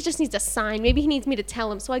 dang, maybe he just needs a sign. Maybe he needs me to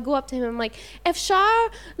tell him. So I go up to him. I'm like, Efshar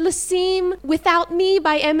Lasim Without Me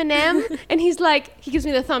by Eminem. And he's like, he gives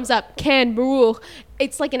me the thumbs up. Ken, Baruch.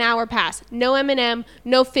 It's like an hour past. No Eminem,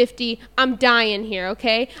 no 50. I'm dying here,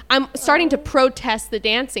 okay? I'm starting to protest the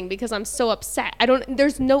dancing because I'm so upset.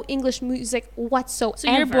 There's no English music whatsoever. So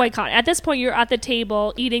you're boycotting. At this point, you're at the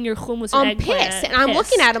table eating your hummus and eggplant. I'm pissed. And I'm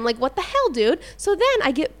looking at him like, what the hell, dude? So then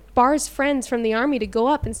I get Bar's friends from the army to go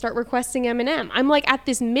up and start requesting Eminem. I'm like at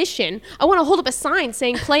this mission. I want to hold up a sign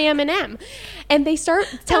saying play Eminem. And they start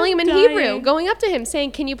telling him in Hebrew, going up to him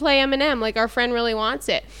saying, can you play Eminem? Like, our friend really wants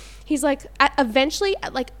it. He's like, eventually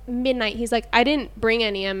at like midnight, he's like, I didn't bring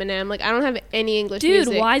any Eminem. Like, I don't have any English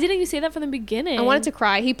music. Dude, why didn't you say that from the beginning? I wanted to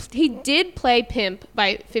cry. He did play Pimp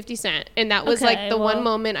by 50 Cent. And that was like the one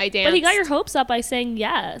moment I danced. But he got your hopes up by saying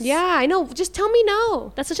yes. Yeah, I know. Just tell me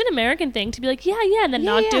no. That's such an American thing to be like, yeah, and then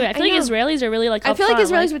not do it. I feel like Israelis are really like, I feel like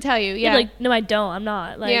Israelis would tell you, yeah. Like, no, I don't. I'm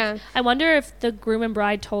not. Like, I wonder if the groom and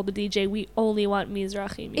bride told the DJ, we only want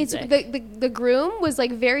Mizrahi music. It's the groom was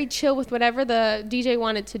like very chill with whatever the DJ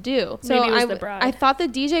wanted to do. So maybe it was the bride. I thought the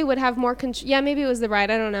DJ would have more control. Yeah, maybe it was the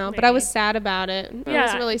bride. I don't know. Maybe. But I was sad about it. I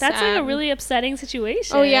was really sad. That's like a really upsetting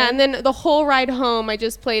situation. Oh, yeah. And then the whole ride home, I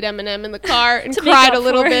just played Eminem in the car and cried a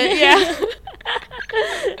little bit. Yeah.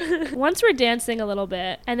 Once we're dancing a little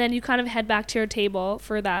bit, and then you kind of head back to your table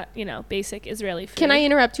for that, basic Israeli food. Can I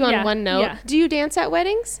interrupt you on one note? Yeah. Do you dance at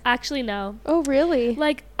weddings? Actually, no. Oh, really?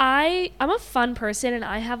 Like, I'm a fun person, and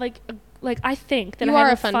I have I think that you I have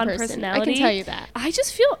are a fun personality. I can tell you that. I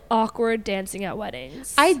just feel awkward dancing at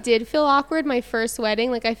weddings. I did feel awkward my first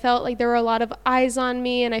wedding. Like, I felt like there were a lot of eyes on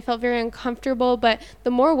me and I felt very uncomfortable. But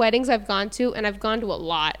the more weddings I've gone to, and I've gone to a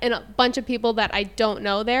lot, and a bunch of people that I don't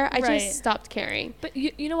know there, I just stopped caring. But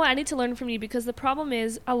you know what? I need to learn from you, because the problem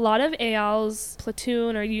is a lot of AL's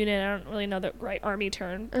platoon or unit, I don't really know the right army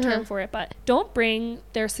term for it, but don't bring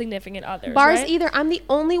their significant others. Bars either. I'm the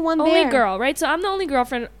only one there. Only girl, right? So I'm the only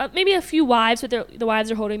girlfriend, maybe a few wives, but the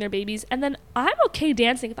wives are holding their babies, and then I'm okay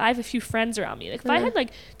dancing if I have a few friends around me. Like, if I had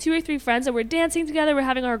like 2 or 3 friends that we're dancing together, we're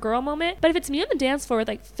having our girl moment. But if it's me on the dance floor with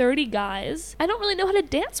like 30 guys, I don't really know how to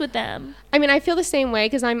dance with them. I mean, I feel the same way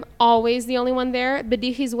because I'm always the only one there.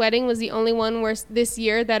 Badihi's wedding was the only one where this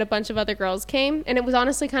year that a bunch of other girls came, and it was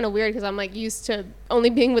honestly kind of weird because I'm like used to only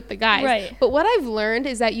being with the guys. Right. But what I've learned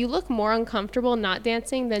is that you look more uncomfortable not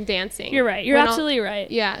dancing than dancing. You're right. You're absolutely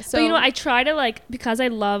right. Yeah. So, but I try to because I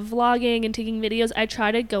love vlogging and taking videos, I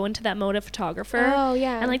try to go into that mode of photographer. Oh,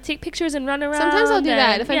 yeah. And take pictures and run around. Sometimes I'll do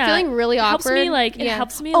that if I'm feeling really awkward. It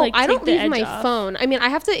helps me I don't leave my phone. I mean, I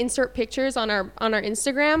have to insert pictures on our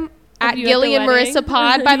Instagram at Gilly and Marissa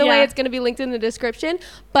Pod. By the way, it's going to be linked in the description.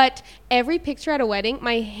 But every picture at a wedding,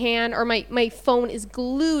 my hand or my phone is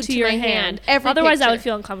glued to my hand. Otherwise, I would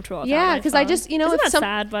feel uncomfortable. Yeah, because I just, Isn't that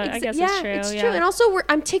sad? But I guess it's true. It's true. And also,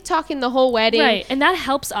 I'm TikToking the whole wedding. Right, and that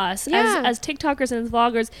helps us as TikTokers and as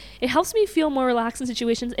vloggers. It helps me feel more relaxed in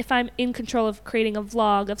situations if I'm in control of creating a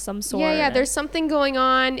vlog of some sort. Yeah. There's something going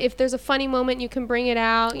on. If there's a funny moment, you can bring it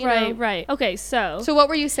out. You know? Right. Okay, so what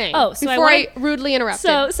were you saying? Oh, so before I rudely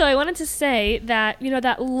interrupted. So I wanted to say that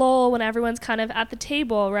that lull when everyone's kind of at the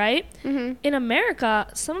table, right? Mm-hmm. In America,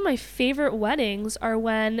 some of my favorite weddings are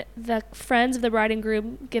when the friends of the bride and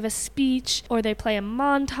groom give a speech, or they play a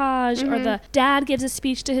montage, or the dad gives a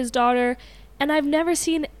speech to his daughter. And I've never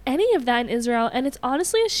seen any of that in Israel. And it's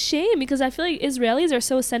honestly a shame because I feel like Israelis are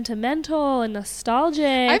so sentimental and nostalgic.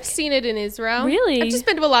 I've seen it in Israel. Really? I've just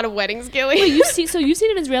been to a lot of weddings, Gilly. Wait, you've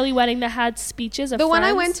seen an Israeli wedding that had speeches of The friends? one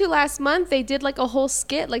I went to last month, they did like a whole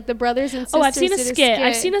skit, like the brothers and sisters. Oh, I've seen a did skit.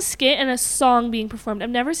 I've seen a skit and a song being performed.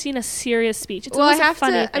 I've never seen a serious speech. It's always a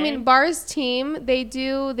funny thing. I mean, Bar's team, they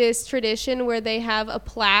do this tradition where they have a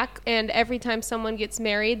plaque, and every time someone gets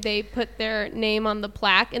married, they put their name on the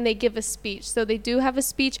plaque and they give a speech. So they do have a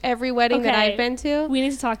speech every wedding that I've been to. We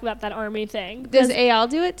need to talk about that army thing. Does Eyal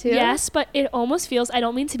do it too? Yes, but it almost feels, I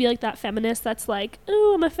don't mean to be like that feminist that's like,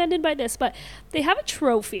 oh, I'm offended by this, but they have a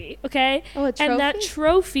trophy, okay? Oh, a trophy? And that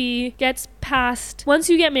trophy gets passed. Once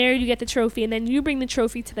you get married, you get the trophy, and then you bring the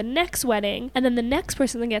trophy to the next wedding, and then the next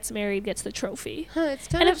person that gets married gets the trophy. Huh, it's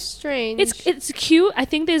kind of strange. It's cute. I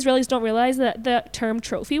think the Israelis don't realize that the term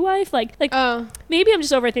trophy wife, like maybe I'm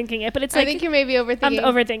just overthinking it, but it's like, I think you're maybe overthinking.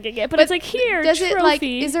 I'm overthinking it, but it's like, here, does trophy. It like,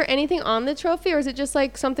 is there anything on the trophy, or is it just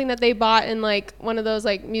like something that they bought in like one of those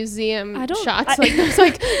like museum shots? Like those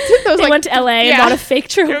like those they went to LA and bought a fake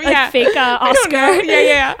trophy, fake Oscar.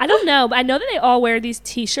 I don't know, but I know that they all wear these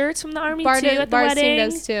T-shirts from the army too at the wedding. Team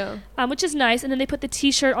does too. Which is nice, and then they put the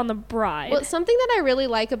T-shirt on the bride. Well, something that I really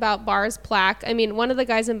like about Bar's plaque, I mean, one of the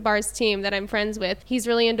guys in Bar's team that I'm friends with, he's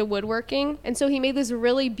really into woodworking, and so he made this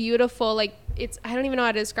really beautiful, like, I don't even know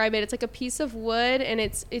how to describe it. It's like a piece of wood, and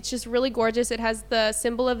it's just really gorgeous. It has the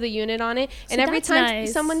symbol of the unit on it. And every time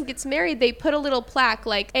someone gets married, they put a little plaque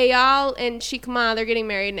like Eyal and Shikma, they're getting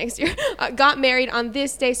married next year, got married on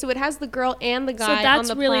this day. So it has the girl and the guy on the plaque. So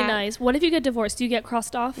that's really nice. What if you get divorced? Do you get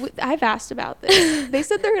crossed off? I've asked about this. They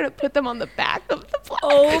said they're going to put them on the back of the plaque.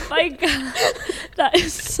 Oh my God. That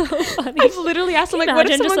is so funny. I've literally asked them, like, what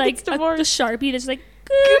if someone gets divorced? The Sharpie that's like,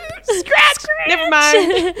 scratch. Never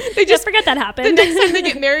mind. They just forget that happened. The next time they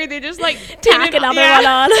get married, they just like tack another one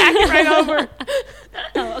on. Tack it right over.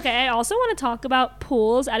 Oh, okay. I also want to talk about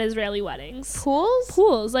pools at Israeli weddings.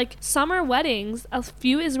 Pools? Like summer weddings. A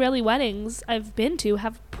few Israeli weddings I've been to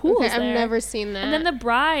have pools there. I've never seen that. And then the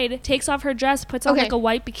bride takes off her dress, puts on like a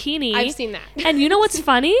white bikini. I've seen that. And you know what's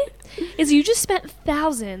funny? Is you just spent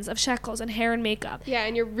thousands of shekels on hair and makeup. Yeah,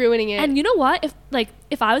 and you're ruining it. And you know what?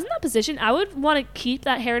 If I was in that position, I would want to keep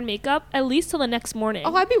that hair and makeup at least till the next morning.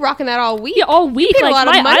 Oh, I'd be rocking that all week. Yeah, all week. Like,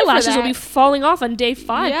 my eyelashes will be falling off on day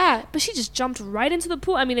 5. Yeah. But she just jumped right into the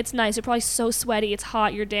pool. I mean, it's nice. You're probably so sweaty. It's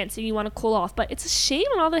hot. You're dancing. You want to cool off. But it's a shame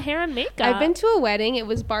on all the hair and makeup. I've been to a wedding. It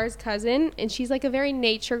was Bar's cousin, and she's like a very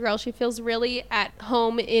nature girl. She feels really at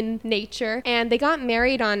home in nature. And they got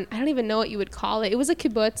married on, I don't even know what you would call it. It was a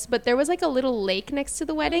kibbutz, but there was like a little lake next to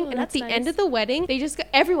the wedding. And at the end of the wedding, they just got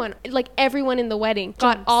everyone in the wedding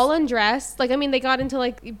got all undressed. Like, I mean, they got into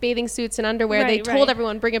like bathing suits and underwear. They told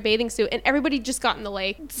everyone bring a bathing suit, and everybody just got in the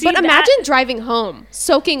lake. But imagine driving home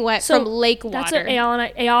soaking wet from lake water. That's what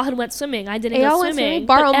Eyal had went swimming. I didn't go swimming.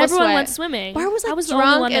 Bar almost everyone went swimming. Bar was like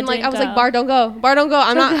drunk, and like I was like, Bar, don't go. I don't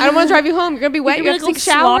want to drive you home. You're gonna be wet. You're gonna take a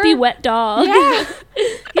shower. Sloppy wet dog. Yeah.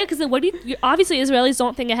 Yeah, because obviously Israelis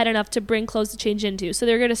don't think ahead enough to bring clothes to change into, so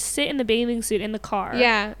they're gonna sit in the bathing suit in the car.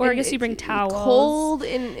 Yeah. Or I guess you bring towels. Cold,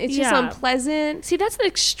 and it's just unpleasant. See, that's the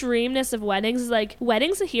extremeness of weddings. Is like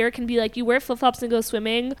weddings here can be like you wear flip-flops and go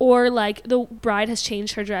swimming, or like the bride has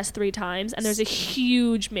changed her dress 3 times and there's a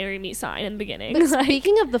huge "Marry Me" sign in the beginning. But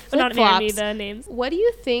speaking of the flip-flops, not marry me, the names. What do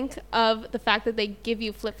you think of the fact that they give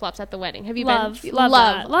you flip-flops at the wedding? Have you love been? Love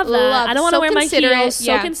that. I don't want to wear my heels.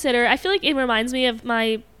 So considerate. I feel like it reminds me of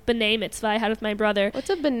my B'nai mitzvah I had with my brother. What's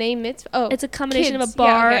a B'nai mitzvah? Oh, it's a combination of a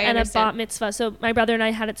bar and a bat mitzvah. So my brother and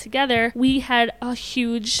I had it together. We had a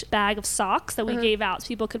huge bag of socks that we gave out so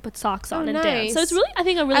people could put socks on and dance. So it's really, I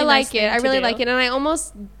think, a really nice thing. I really like it, and I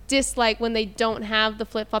almost dislike when they don't have the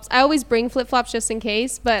flip-flops. I always bring flip-flops just in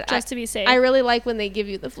case, but just to be safe. I really like when they give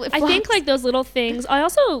you the flip-flops. I think like those little things. I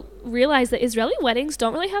also realized that Israeli weddings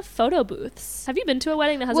don't really have photo booths. Have you been to a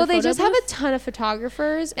wedding that has a photo booth? Well, they just have a ton of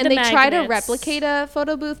photographers, and they try to replicate a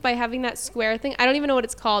photo booth by having that square thing. I don't even know what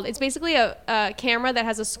it's called. It's basically a camera that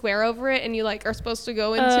has a square over it, and you like are supposed to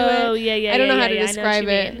go into it. Oh, yeah. I don't know how to describe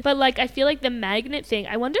it. But like, I feel like the magnet thing,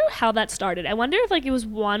 I wonder how that started. I wonder if like it was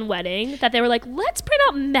one wedding that they were like, let's print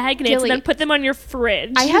out magnets and then put them on your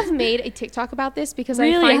fridge. I have made a TikTok about this because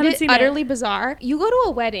I find it utterly bizarre. You go to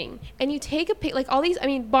a wedding and you take a pic, like all these, I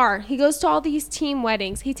mean, Bar, he goes to all these team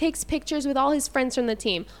weddings. He takes pictures with all his friends from the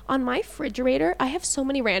team. On my refrigerator, I have so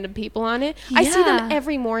many random people on it. Yeah. I see them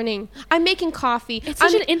every morning. I'm making coffee. It's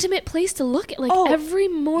such an intimate place to look at, like every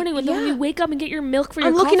morning when you wake up and get your milk for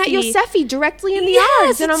your coffee. I'm looking at Yosefi directly in the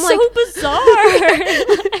yards, and I'm like, so bizarre.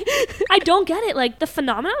 I don't get it. Like the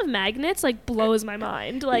phenomenon of magnets like blows my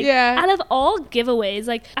mind. Like, out of all giveaways,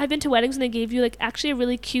 like, I've been to weddings and they gave you, like, actually a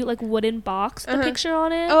really cute, like, wooden box with a picture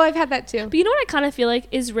on it. Oh, I've had that too. But you know what I kind of feel like?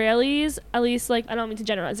 Israelis, at least, like, I don't mean to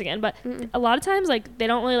generalize again, but a lot of times, like, they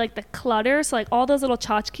don't really like the clutter. So, like, all those little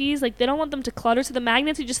tchotchkes, like, they don't want them to clutter. So the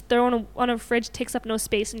magnets you just throw on a fridge takes up no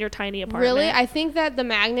space in your tiny apartment. Really? I think that the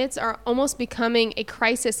magnets are almost becoming a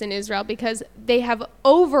crisis in Israel because they have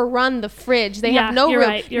overrun the fridge. They have no room.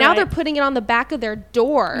 Right, now they're putting it on the back of their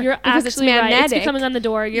door. You're because it's magnetic. Right. It's becoming on the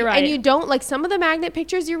door. You're right. And you don't like some of the magnet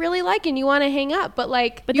pictures you really like and you want to hang up, but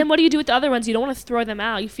like. But then what do you do with the other ones? You don't want to throw them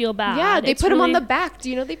out. You feel bad. Yeah, they put them on the back. Do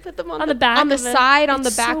you know they put them on the back, on the side, on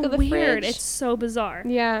the back of the fridge? It's so bizarre.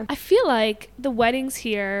 Yeah. I feel like the weddings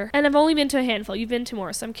here, and I've only been to a handful. You've been to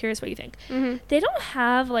more, so I'm curious what you think. They don't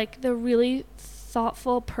have like the really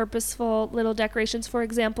thoughtful, purposeful little decorations. For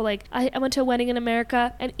example, like I went to a wedding in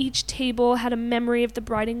America and each table had a memory of the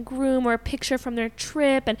bride and groom or a picture from their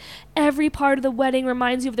trip, and every part of the wedding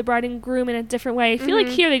reminds you of the bride and groom in a different way. I feel like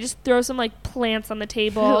here they just throw some like plants on the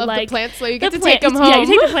table. I love like the plants, so you get to take them home. Yeah, you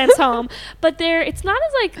take the plants home. But it's not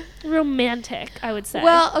as like romantic, I would say.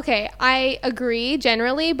 Well, okay, I agree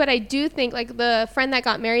generally, but I do think like the friend that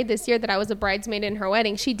got married this year that I was a bridesmaid in her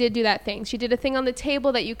wedding, she did do that thing. She did a thing on the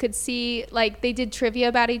table that you could see, like they did trivia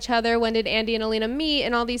about each other. When did Andy and Alina meet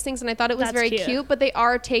and all these things, and I thought it was very cute, but they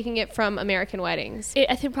are taking it from American weddings.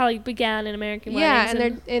 I think probably began in American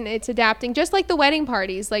weddings. Yeah, and it's adapting, just like the wedding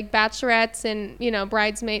parties, like bachelorettes and, you know,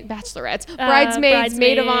 bridesmaids,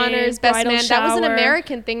 maid of honors, best man. That was an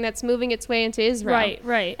American thing that's moving its way into Israel.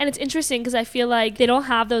 Right. And it's interesting because I feel like they don't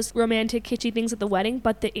have those romantic, kitschy things at the wedding,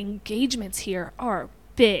 but the engagements here are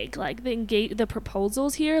big. Like the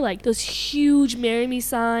proposals here, like those huge "Marry Me"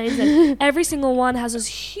 signs, and every single one has those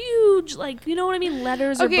huge, like, you know what I mean,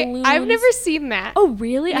 letters or balloons. I've never seen that. Oh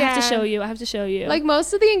really? Yeah. I have to show you. Like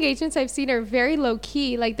most of the engagements I've seen are very low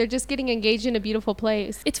key. Like they're just getting engaged in a beautiful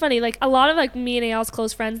place. It's funny, like a lot of like me and Ayal's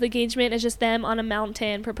close friends, the engagement is just them on a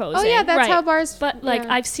mountain proposing. Oh yeah, that's how bars. But like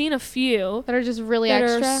I've seen a few that are just really that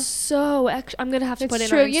extra. Are so extra. I'm gonna have to put it. It's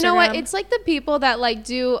true. On Instagram. You know what? It's like the people that like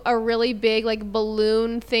do a really big like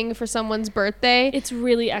balloon thing for someone's birthday. It's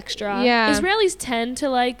really extra. Yeah. Israelis tend to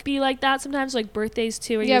like be like that sometimes, like birthdays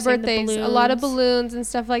too. Yeah, birthdays. A lot of balloons and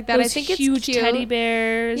stuff like that. Those I think huge it's cute. Teddy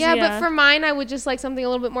bears. Yeah, but for mine, I would just like something a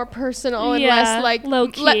little bit more personal and less like low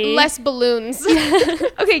key, less balloons.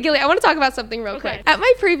 Okay, Gilly, I want to talk about something real quick. At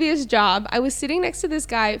my previous job, I was sitting next to this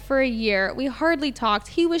guy for a year. We hardly talked.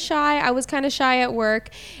 He was shy. I was kind of shy at work.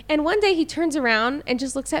 And one day he turns around and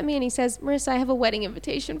just looks at me and he says, "Marissa, I have a wedding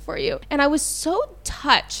invitation for you." And I was so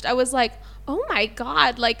touched. I was like, oh my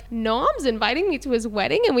God, like Noam's inviting me to his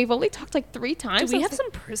wedding and we've only talked like 3 times. Do we have some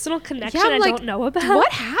personal connection I don't know about?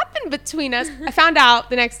 What happened between us? I found out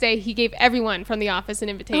the next day he gave everyone from the office an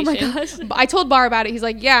invitation. Oh my gosh. I told Bar about it. He's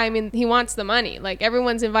like, yeah, I mean, he wants the money. Like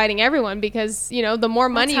everyone's inviting everyone because, you know, the more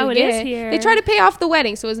money you get, they try to pay off the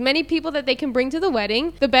wedding. So as many people that they can bring to the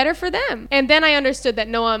wedding, the better for them. And then I understood that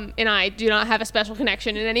Noam and I do not have a special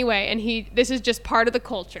connection in any way. And this is just part of the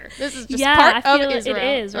culture. This is just part of Israel.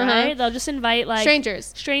 It is, right? They'll just invite like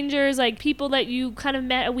strangers, like people that you kind of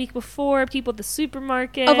met a week before, people at the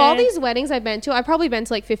supermarket. Of all these weddings I've been to, I've probably been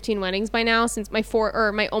to like 15 weddings by now since my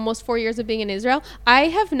almost 4 years of being in Israel. I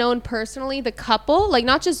have known personally the couple, like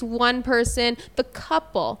not just one person, the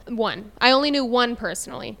couple. One. I only knew one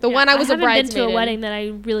personally. The one I was a bridesmaid. I haven't been to a wedding that I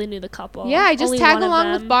really knew the couple. Yeah, I just tag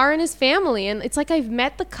along with Bar and his family, and it's like I've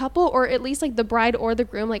met the couple or at least like the bride or the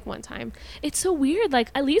groom like one time. It's so weird. Like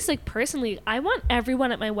at least like personally, I want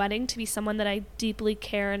everyone at my wedding to be someone that I deeply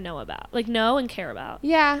care and know about, like know and care about.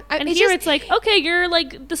 Yeah. And here it's like, okay, you're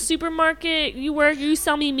like the supermarket, you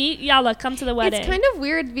sell me meat, yalla, come to the wedding. It's kind of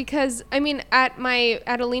weird because I mean at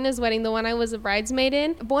Alina's wedding, the one I was a bridesmaid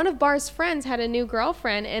in, one of Bar's friends had a new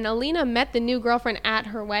girlfriend and Alina met the new girlfriend at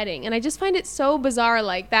her wedding, and I just find it so bizarre.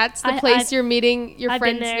 Like that's the place you're meeting your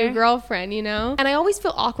friend's new girlfriend, you know? And I always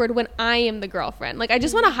feel awkward when I am the girlfriend. Like I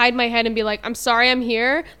just want to hide my head and be like, I'm sorry I'm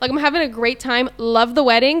here, like I'm having a great time, love the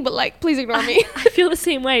wedding, but like please ignore me. I feel the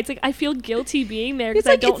same way. It's like I feel guilty being there because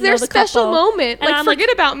like, I don't know the couple. It's their special moment. Like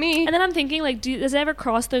forget about me. And then I'm thinking like, does it ever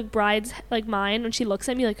cross the bride's like mind when she looks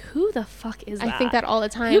at me like, who the fuck is that? I think that all the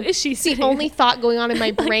time. Who is she? It's the only thought going on in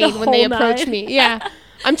my brain when they approach me. Yeah.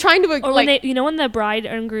 I'm trying to or like, when the bride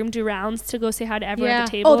and groom do rounds to go say hi to everyone at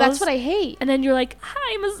the table. Oh, that's what I hate. And then you're like,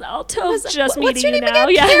 hi, Mazal Tov, just what's meeting your name now.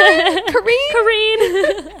 Again? Yeah.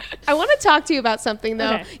 Kareen. I want to talk to you about something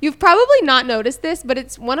though. Okay. You've probably not noticed this, but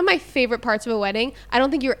it's one of my favorite parts of a wedding. I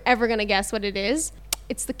don't think you're ever gonna guess what it is.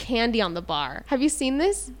 It's the candy on the bar. Have you seen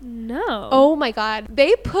this? No. Oh my God.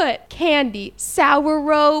 They put candy, sour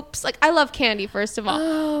ropes. Like, I love candy, first of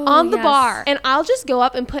all, on the bar. And I'll just go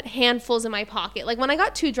up and put handfuls in my pocket. Like, when I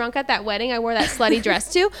got too drunk at that wedding I wore that slutty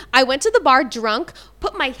dress to, I went to the bar drunk,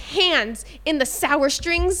 put my hands in the sour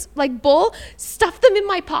strings, like, bowl, stuffed them in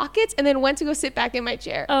my pockets, and then went to go sit back in my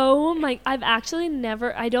chair. Oh my, I've actually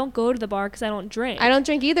never, I don't go to the bar because I don't drink. I don't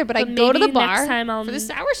drink either, but I go to the bar next time for the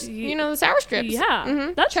sour, the sour strips.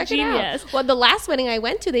 Yeah, that's Check genius. it out. Well, the last wedding I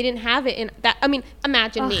went to, they didn't have it in that. I mean,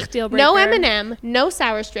 imagine me. Deal breaker. No M&M, no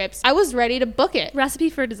sour strips. I was ready to book it. Recipe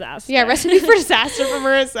for disaster. Yeah, recipe for disaster from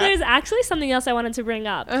Marissa. There's actually something else I wanted to bring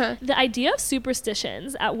up. The idea of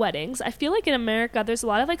superstitions at weddings. I feel like in America, there's a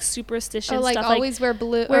lot of like superstition like stuff. Always wear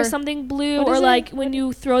blue. Wear something blue, or like when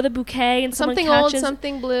you throw the bouquet and something someone catches old,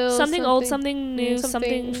 something blue, something old, something new,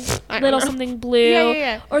 something little, something blue.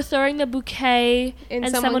 Yeah. Or throwing the bouquet and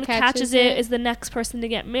someone catches it is the next person to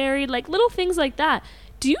get married. Like little things like that.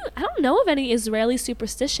 I don't know of any Israeli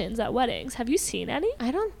superstitions at weddings. Have you seen any?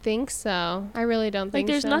 I don't think so. I really don't think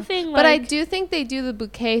so. There's nothing like... But I do think they do the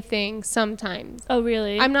bouquet thing sometimes. Oh,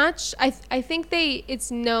 really? I'm not... I think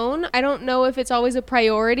it's known. I don't know if it's always a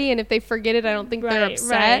priority, and if they forget it, I don't think they're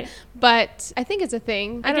upset. Right. But I think it's a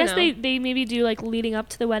thing. I guess they maybe do like leading up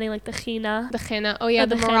to the wedding, like the china. The china. Oh, yeah,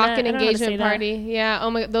 the Moroccan engagement party. Yeah.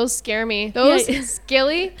 Oh, my... Those scare me. Those...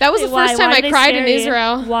 Skilly. That was the first time I cried in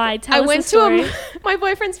Israel. Why? Tell us went the story. to my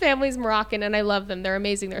boyfriend's family's Moroccan, and I love them. They're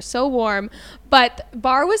amazing. They're so warm. But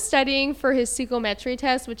Bar was studying for his psychometry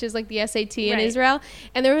test, which is like the SAT in Israel.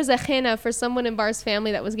 And there was a henna for someone in Bar's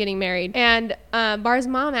family that was getting married. And Bar's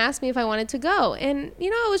mom asked me if I wanted to go. And,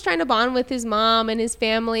 I was trying to bond with his mom and his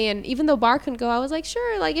family. And even though Bar couldn't go, I was like,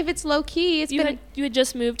 sure. Like, if it's low key, You had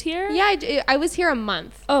just moved here? Yeah, I was here a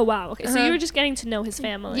month. Oh, wow. Okay. So you were just getting to know his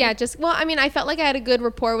family. Yeah, I felt like I had a good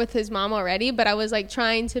rapport with his mom already. But I was like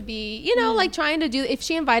trying to be, like trying to do, if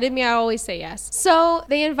she invited me, I always say yes. So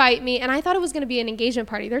they invite me. And I thought it was going to be an engagement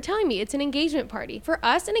party. They're telling me it's an engagement party. For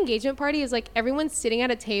us, an engagement party is like everyone's sitting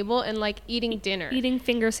at a table and like eating dinner. Eating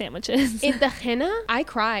finger sandwiches. In the henna, I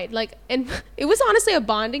cried. Like, and it was honestly a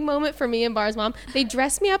bonding moment for me and Bar's mom. They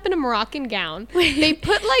dressed me up in a Moroccan gown. They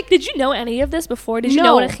put like... Did you know any of this before? Did you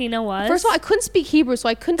know what a henna was? First of all, I couldn't speak Hebrew, so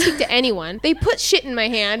I couldn't speak to anyone. They put shit in my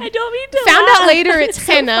hand. I don't mean to Found laugh. out later it's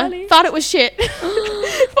henna. So thought it was shit.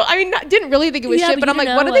 Well, I mean, didn't really think it was shit, but I'm like,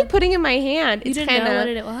 what are they putting in my hand? It's henna. Know what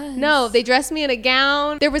it was. No, they dressed me in a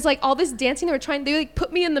gown. There was like all this dancing. They like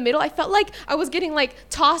put me in the middle. I felt like I was getting like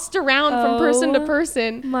tossed around from person to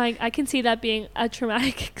person. I can see that being a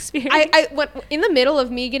traumatic experience. I went in the middle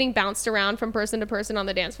of me getting bounced around from person to person on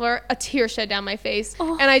the dance floor. A tear shed down my face.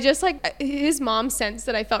 And I just like, his mom sensed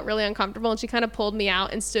that I felt really uncomfortable, and she kind of pulled me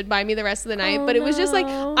out and stood by me the rest of the night. But it was just like,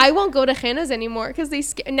 I won't go to hennas anymore because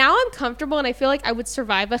now I'm comfortable and I feel like I would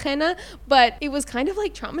survive a henna, but it was kind of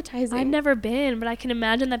like traumatizing. I've never been, but I can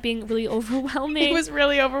imagine that being really overwhelming. It was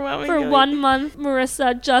really overwhelming. For 1 month,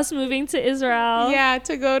 Marissa just moving to Israel. Yeah,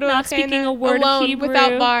 to go to not speaking a word of Hebrew.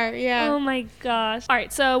 Without Bar. Yeah. Oh my gosh. All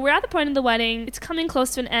right, so we're at the point of the wedding. It's coming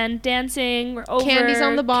close to an end. Dancing, we're over. Candy's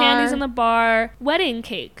on the bar. Wedding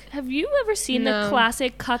cake. Have you ever seen the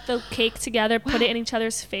classic cut the cake together, put it in each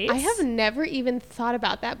other's face? I have never even thought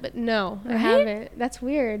about that, but no, I haven't. That's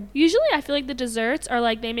weird. Usually I feel like the desserts are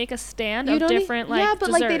like they make a stand of different desserts.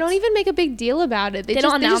 Like they don't even make a big deal about it. They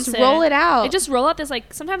just roll it out. They just roll out this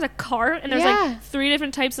like sometimes a cart, and there's like 3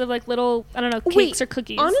 different types of like little, I don't know, cakes or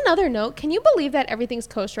cookies. On another note, can you believe that everything's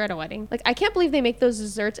kosher at a wedding? Like, I can't believe they make those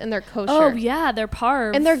desserts and they're kosher. Oh yeah, they're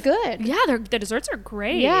parve. And they're good. Yeah, the desserts are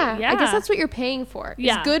great. Yeah. I guess that's what you're paying for.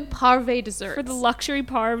 Yeah. Good parve desserts. For the luxury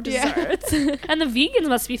parve desserts. And the vegans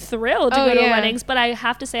must be thrilled to go to weddings. But I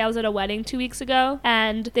have to say, I was at a wedding 2 weeks ago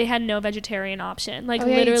and they had no vegetarian option. Like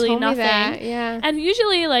literally nothing. Yeah. And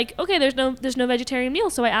usually like, okay, there's no vegetarian meal.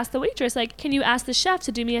 So I asked the waitress, like, can you ask the chef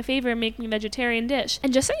to do me a favor and make me a vegetarian dish?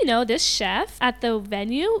 And just so you know, this chef at the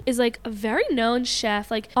venue is like a very known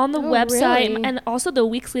chef, like on the website. Really? And also the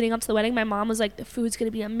weeks leading up to the wedding, my mom was like, the food's going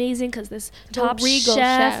to be amazing because this top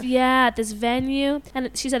chef at this venue.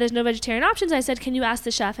 And she said, there's no vegetarian options. I said, can you ask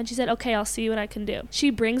the chef? And she said, okay, I'll see what I can do. She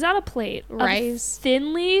brings out a plate of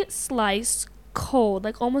thinly sliced cold,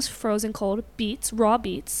 like almost frozen cold raw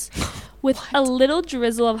beets with a little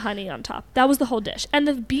drizzle of honey on top. That was the whole dish. And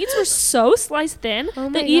the beets were so sliced thin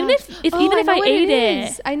that even if I ate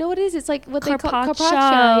it. I know what it is. It's like what carpaccio, they call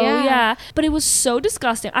carpaccio. Yeah. But it was so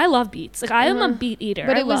disgusting. I love beets. Like, I am a beet eater.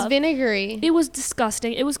 But it was vinegary. It was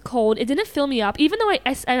disgusting. It was cold. It didn't fill me up. Even though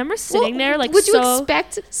I remember sitting there like, would you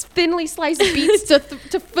expect thinly sliced beets to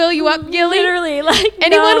fill you up, Gilly? Literally, like,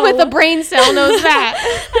 anyone with a brain cell knows that.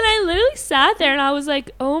 And I literally sat there and I was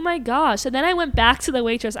like, oh my gosh. And then I went back to the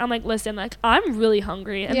waitress. I'm like, listen, like, I'm really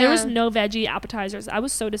hungry. And there was no veggie appetizers. I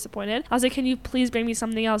was so disappointed. I was like, can you please bring me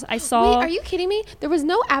something else? I saw. Wait, are you kidding me? There was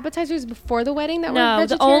no appetizers before the wedding that were vegetarian?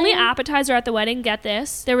 No, the only appetizer at the wedding, get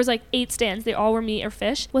this, there was like 8 stands. They all were meat or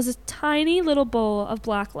fish. Was a tiny little bowl of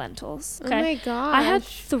black lentils. Okay? Oh my gosh. I had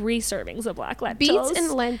 3 servings of black lentils. Beets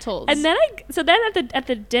and lentils. And then at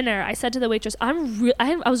the dinner, I said to the waitress, I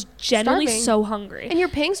was genuinely so hungry. And you're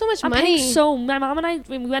paying so much money. I'm paying my mom and I,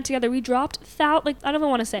 when we went together, we dropped I don't even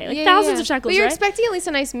want to say, like, thousands of shekels. But you're right? expecting at least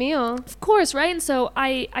a nice meal. Of course, right? And so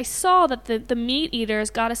I saw that the meat eaters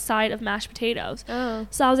got a side of mashed potatoes. Oh.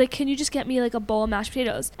 So I was like, can you just get me like a bowl of mashed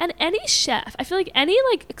potatoes? And any chef, I feel like any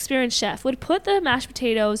like experienced chef would put the mashed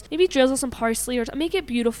potatoes, maybe drizzle some parsley or make it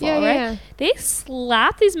beautiful, right? Yeah. They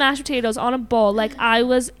slapped these mashed potatoes on a bowl like I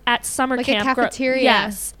was at summer like camp. Like a cafeteria.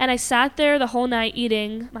 Yes. And I sat there the whole night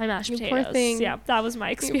eating my mashed potatoes. Poor thing. Yeah, that was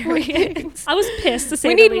my experience. I was pissed to say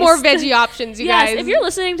the least. We need more least. veggie options, you guys. Yes, if you're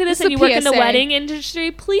listening to this and you work in the wedding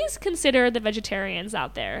industry, please consider the vegetarians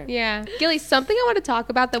out there. Yeah. Gilly, something I want to talk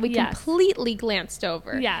about that we completely glanced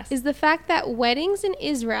over is the fact that weddings in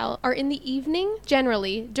Israel are in the evening,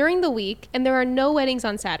 generally, during the week, and there are no weddings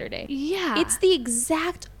on Saturday. Yeah. It's the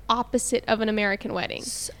exact opposite of an American wedding.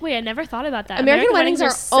 Wait, I never thought about that. American weddings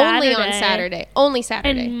are only on Saturday. Only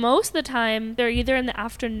Saturday. And most of the time, they're either in the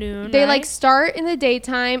afternoon. They like start in the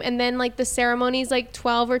daytime, and then like the ceremony is like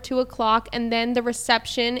 12 or 2 o'clock, and then the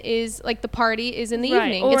reception is like the party is in the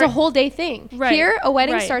evening. It's a whole day thing. Here, a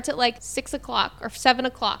wedding starts at like 6 o'clock or 7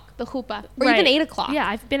 o'clock, the chuppah, or even 8 o'clock. Yeah,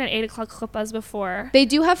 I've been at 8 o'clock chuppahs before. They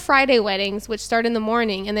do have Friday weddings, which start in the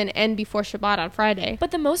morning and then end before Shabbat on Friday.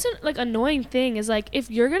 But the most like annoying thing is like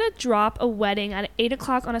if you're gonna drop a wedding at 8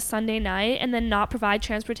 o'clock on a Sunday night and then not provide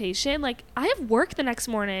transportation, like I have work the next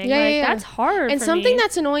morning. That's hard. And something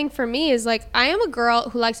that's annoying for me is like I am a girl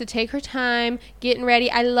who likes to take her time getting ready.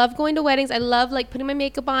 I love going to weddings. I love like putting my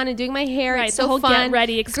makeup on and doing my hair. It's so fun. Get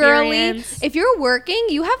ready experience. Girly. If you're working,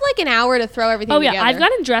 you have like an hour to throw everything together. I've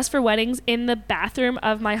gotten dressed for weddings in the bathroom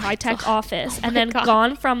of my high-tech office and then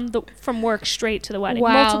gone from work straight to the wedding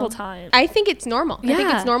multiple times. I think it's normal. I think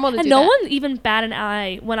it's normal to do that. And no one even bat an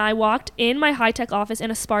eye when I walked in my high-tech office in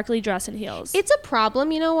a sparkly dress and heels. It's a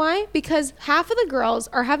problem, you know why? Because half of the girls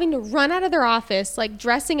are having to run out of their office, like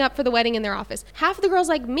dressing up for the wedding in their office. Half of the girls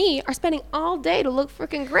like me are spending all day to look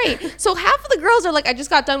freaking great. So half of the girls are like, I just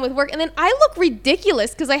got done with work, and then I look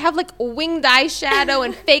ridiculous because I have like winged eyeshadow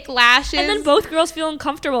and fake lashes. And then both girls feel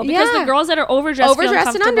uncomfortable because the girls that are overdressed feel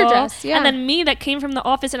uncomfortable. And underdressed, and then me that came from the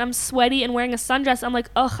office and I'm sweaty and wearing a sundress, I'm like,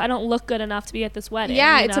 ugh, I don't look good enough to be at this wedding.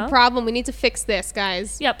 Yeah, it's a problem. We need to fix this,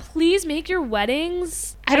 guys. Yeah, please make your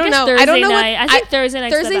weddings. I don't know. I think Thursday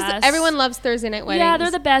night's the best. Everyone loves Thursday night weddings. Yeah,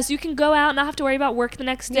 they're the best. You can go out and not have to worry about work the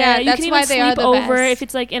next day. Yeah, you can even sleep over if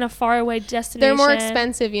it's like in a faraway destination. They're more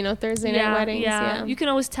expensive, Thursday night weddings. Yeah. You can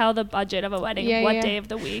always tell the budget of a wedding what day of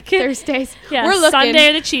the week. Thursdays. Yeah, we're looking. Sunday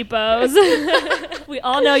are the cheapos. We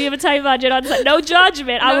all know you have a tight budget on Sunday. No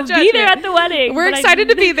judgment. I will be there at the wedding. We're excited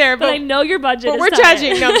to be there, but I know your budget. But we're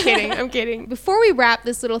judging. No, I'm kidding. I'm kidding. Before we wrap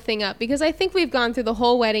this little thing up, because I think we've gone through the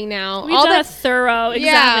whole wedding now. We've done a thorough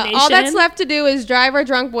examination. All that's left to do is drive our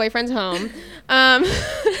drunk boyfriends home.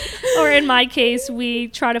 Or in my case, we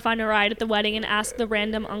try to find a ride at the wedding and ask the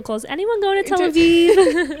random uncles, anyone going to Tel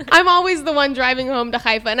Aviv? I'm always the one driving home to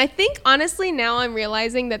Haifa. And I think, honestly, now I'm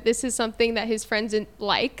realizing that this is something that his friends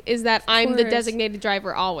like, is that I'm the designated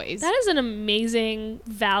driver always. That is an amazing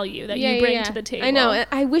value that you bring to the table. I know.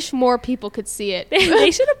 I wish more people could see it.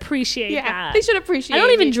 They should appreciate that. They should appreciate it. I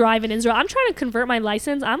don't even drive in Israel. I'm trying to convert my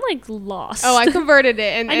license. I'm like lost. Oh, I converted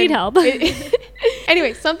it. And I need help.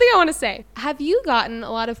 Anyway, something I want to say. Have you gotten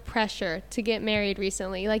a lot of pressure to get married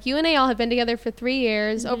recently? Like you and Eyal have been together for 3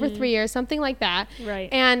 years, over 3 years, something like that. Right.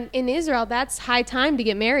 And in Israel, that's high time to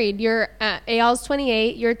get married. Eyal's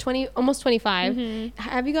 28, you're almost 25. Mm-hmm.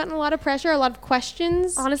 Have you gotten a lot of pressure, a lot of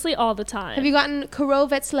questions? Honestly, all the time. Have you gotten karov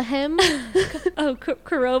etzlechem? Oh,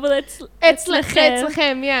 karov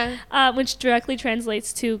etzlechem, yeah. Which directly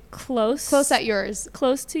translates to close. Close at yours.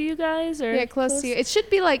 Close to you guys? Or close to you. It should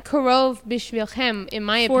be like karov bishvilchem. etzlechem, in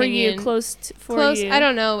my for opinion. you, for you. I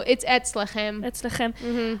don't know. It's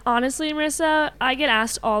etzlechem. Honestly, Marissa, I get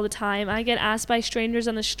asked all the time. I get asked by strangers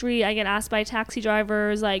on the street. I get asked by taxi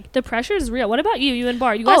drivers. Like, the pressure is real. What about you and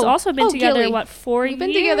Bar? You guys also have been together, Gilly. what, 4 years? We've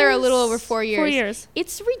been together a little over 4 years. 4 years.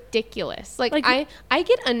 It's ridiculous. Like I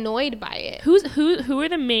get annoyed by it. Who are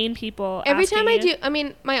the main people? Every time I do, I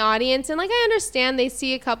mean, my audience, and like I understand they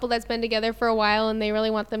see a couple that's been together for a while and they really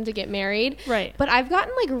want them to get married. Right. But I've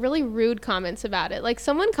gotten like really rude comments about it. Like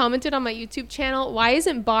someone commented on my YouTube channel, "Why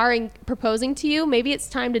isn't Bar proposing to you? Maybe it's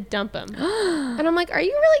time to dump him." And I'm like, are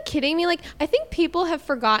you really kidding me? Like, I think people have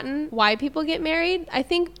forgotten why people get married. I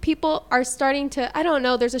think people are starting to, I don't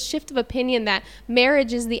know, there's a shift of opinion that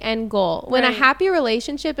marriage is the end goal. When a happy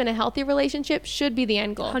relationship and a healthy relationship should be the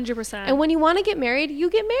end goal. 100%. And when you want to get married, you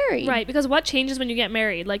get married. Right, because what changes when you get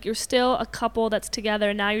married? Like, you're still a couple that's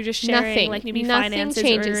together. Now you're just sharing, nothing. like, maybe Nothing finances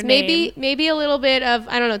changes. or your name. Maybe a little bit of,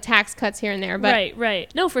 I don't know, tax cuts here and there. But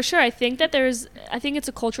Right. No, for sure. I think it's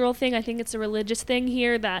a cultural thing. I think it's a religious thing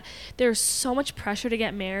here that there's so much pressure to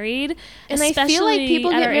get married. And I feel like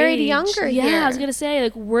people get married younger here. Yeah, I was going to say,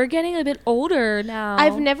 like, we're getting a bit older now.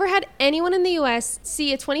 I've never had anyone in the U.S.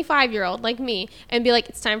 see a 25-year-old like me and be like,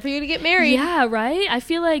 it's time for you to get married. Yeah, right? I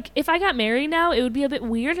feel like if I got married now, it would be a bit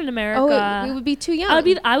weird in America. Oh, we would be too young.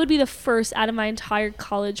 I would be the first out of my entire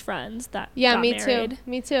college friends that got married.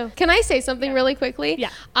 Me too. Can I say something really quickly? Yeah.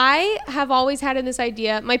 I have always had this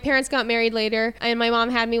idea. My parents got married later, and my mom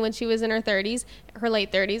had me when she was in her 30s. Her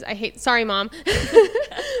late 30s. Sorry, Mom.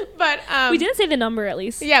 But we didn't say the number, at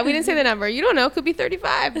least. Yeah, we didn't say the number. You don't know. Could be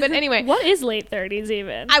 35. But anyway. What is late 30s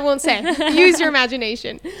even? I won't say. Use your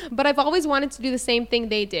imagination. But I've always wanted to do the same thing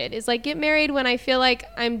they did. Is like get married when I feel like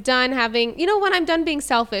I'm done having, when I'm done being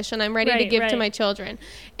selfish and I'm ready to give to my children.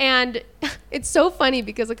 And it's so funny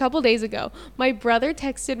because a couple days ago, my brother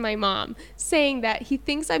texted my mom saying that he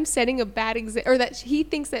thinks I'm setting a bad example, or that he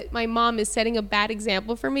thinks that my mom is setting a bad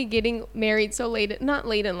example for me getting married so late. Not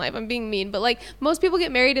late in life, I'm being mean, but like most people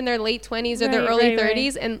get married in their late 20s or their early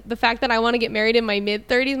 30s. And the fact that I want to get married in my mid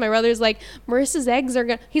 30s, my brother's like, Marissa's eggs are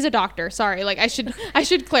gonna, he's a doctor, sorry, like I should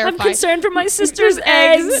clarify. I'm concerned for my sister's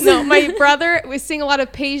eggs. No, my brother was seeing a lot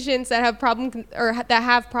of patients that have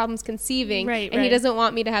problems conceiving, and he doesn't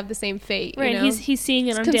want me to have the same fate. Right, he's seeing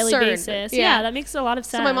it on a daily basis. Yeah, that makes a lot of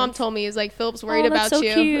sense. So my mom told me, is like, Philip's worried about so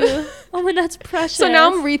you. Cute. Oh, and that's precious. So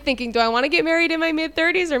now I'm rethinking, do I want to get married in my mid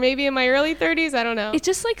 30s or maybe in my early 30s? I don't know. It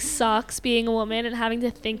just like sucks being a woman and having to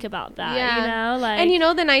think about that. Like,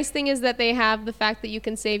 and the nice thing is that they have the fact that you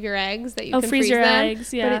can save your eggs, that you can freeze your them,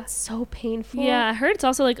 eggs. Yeah, but it's so painful. Yeah, I heard it's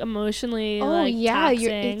also like emotionally.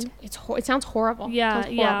 Taxing. It sounds horrible.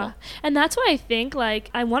 Yeah. And that's why I think like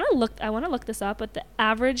I want to look this up, but the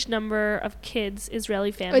average number of kids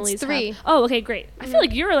Israeli families it's 3. Oh, okay, great. I feel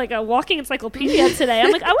like you're like a walking encyclopedia today.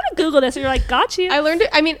 I'm like, I want to Google this, and you're like, got you. I learned it.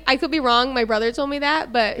 I mean, I could be wrong. My brother told me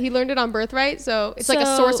that, but he learned it on Birthright, so it's like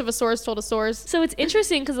a source of a source told a source. So it's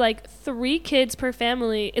interesting because like 3 kids per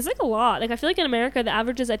family is like a lot. Like I feel like in America the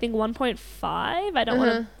average is I think 1.5. I don't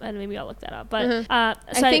want to. Maybe I'll look that up. But I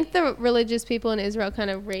think the religious people in Israel kind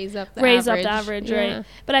of raise up the average, right?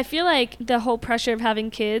 But I feel like the whole pressure of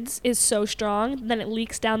having kids is so strong, then it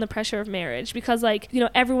leaks down the pressure of marriage because like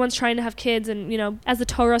everyone's trying to have kids, and as the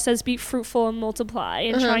Torah says, be fruitful and multiply,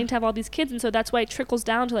 and trying to have all these kids, and so that's why it trickles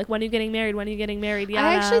down to like when are you getting married? Yeah,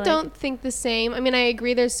 I actually don't think the same. I mean, I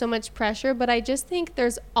agree there's so much pressure, but I just think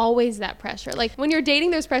there's always that pressure. Like when you're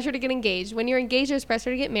dating, there's pressure to get engaged. When you're engaged, there's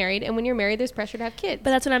pressure to get married, and when you're married, there's pressure to have kids.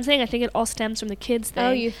 But that's what I'm saying. I think it all stems from the kids thing.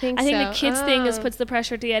 Oh, you think so? I think the kids thing puts the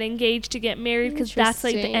pressure to get engaged, to get married, because that's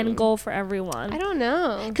like the end goal for everyone. I don't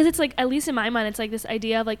know. Because it's like, at least in my mind, it's like this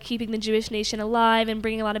idea of like keeping the Jewish nation alive and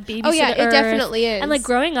bringing a lot of babies to the earth. It definitely is. And like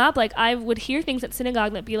growing up, like I would hear things at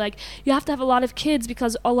synagogue that be like, you have to have a lot of kids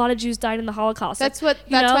because a lot of Jews died in the Holocaust. That's why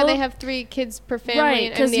they have 3 kids per family.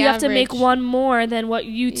 Right, because you have to make one more than what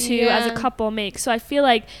you two as a couple make. So I feel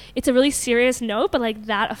like it's a really serious note, but like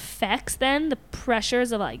that affects then the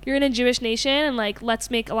pressures of like you're in a Jewish nation and like let's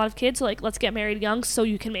make a lot of kids, so like let's get married young so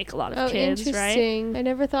you can make a lot of kids. Interesting. Right? I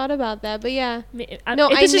never thought about that, but yeah.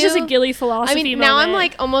 This is just a Gilly philosophy. I mean, now I'm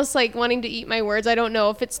like almost like wanting to eat my words. I don't know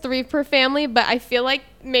if it's 3 per family, but I feel like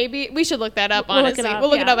maybe we should look that up. Honestly, we'll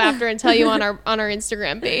look it up after and tell you on our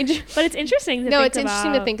Instagram page. But it's interesting.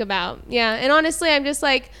 Interesting to think about. Yeah, and honestly, I'm just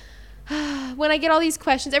like, when I get all these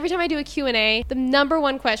questions, every time I do a Q&A, the number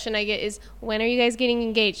one question I get is, when are you guys getting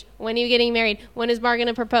engaged? When are you getting married? When is Bar going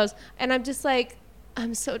to propose? And I'm just like,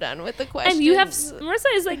 I'm so done with the questions. And Marissa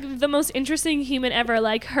is like the most interesting human ever.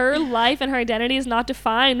 Like her life and her identity is not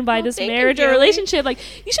defined by this marriage or relationship. Like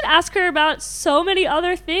you should ask her about so many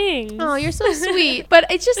other things. Oh, you're so sweet. But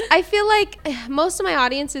it's just, I feel like most of my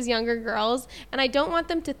audience is younger girls, and I don't want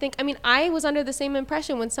them to think, I mean, I was under the same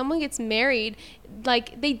impression when someone gets married,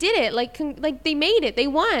 like they did it, like they made it, they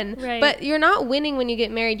won. Right. But you're not winning when you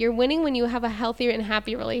get married. You're winning when you have a healthier and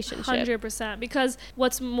happy relationship. 100%. Because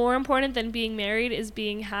what's more important than being married is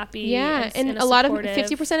being happy. Yeah, and a lot of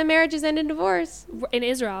 50% of marriages end in divorce in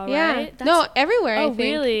Israel. Yeah, right? No, everywhere. Oh, I think.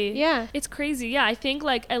 Really? Yeah, it's crazy. Yeah, I think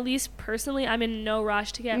like at least personally, I'm in no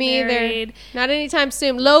rush to get Me married. Either. Not anytime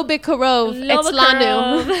soon. Lo bikarov,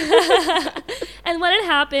 etzlanu. And when it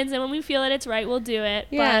happens, and when we feel that it's right, we'll do it.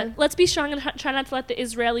 Yeah. But let's be strong and try not to let the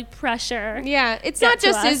Israeli pressure. Yeah, it's not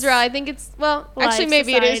just Israel. I think it's actually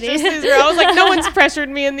maybe society. It is just Israel. I was like, no one's pressured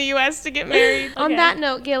me in the U.S. to get married. Okay. On that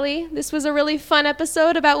note, Gilly, this was a really fun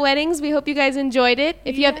episode about weddings. We hope you guys enjoyed it.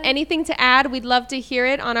 If you have anything to add, we'd love to hear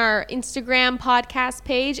it on our Instagram podcast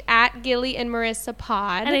page at Gilly and Marissa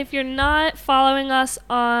Pod. And if you're not following us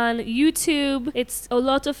on YouTube, it's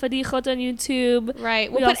Oloto Fadichot on YouTube.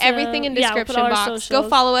 Right. We'll put everything in description box. Socials. Go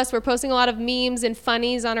follow us. We're posting a lot of memes and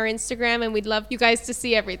funnies on our Instagram, and we'd love you guys to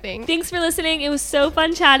see everything. Thanks for listening. It was so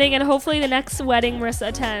fun chatting, and hopefully the next wedding Marissa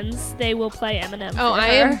attends, they will play Eminem. Oh, I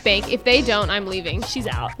am bank. If they don't, I'm leaving. She's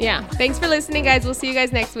out. Yeah. Thanks for listening, guys. We'll see you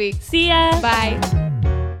guys next week. See ya. Bye.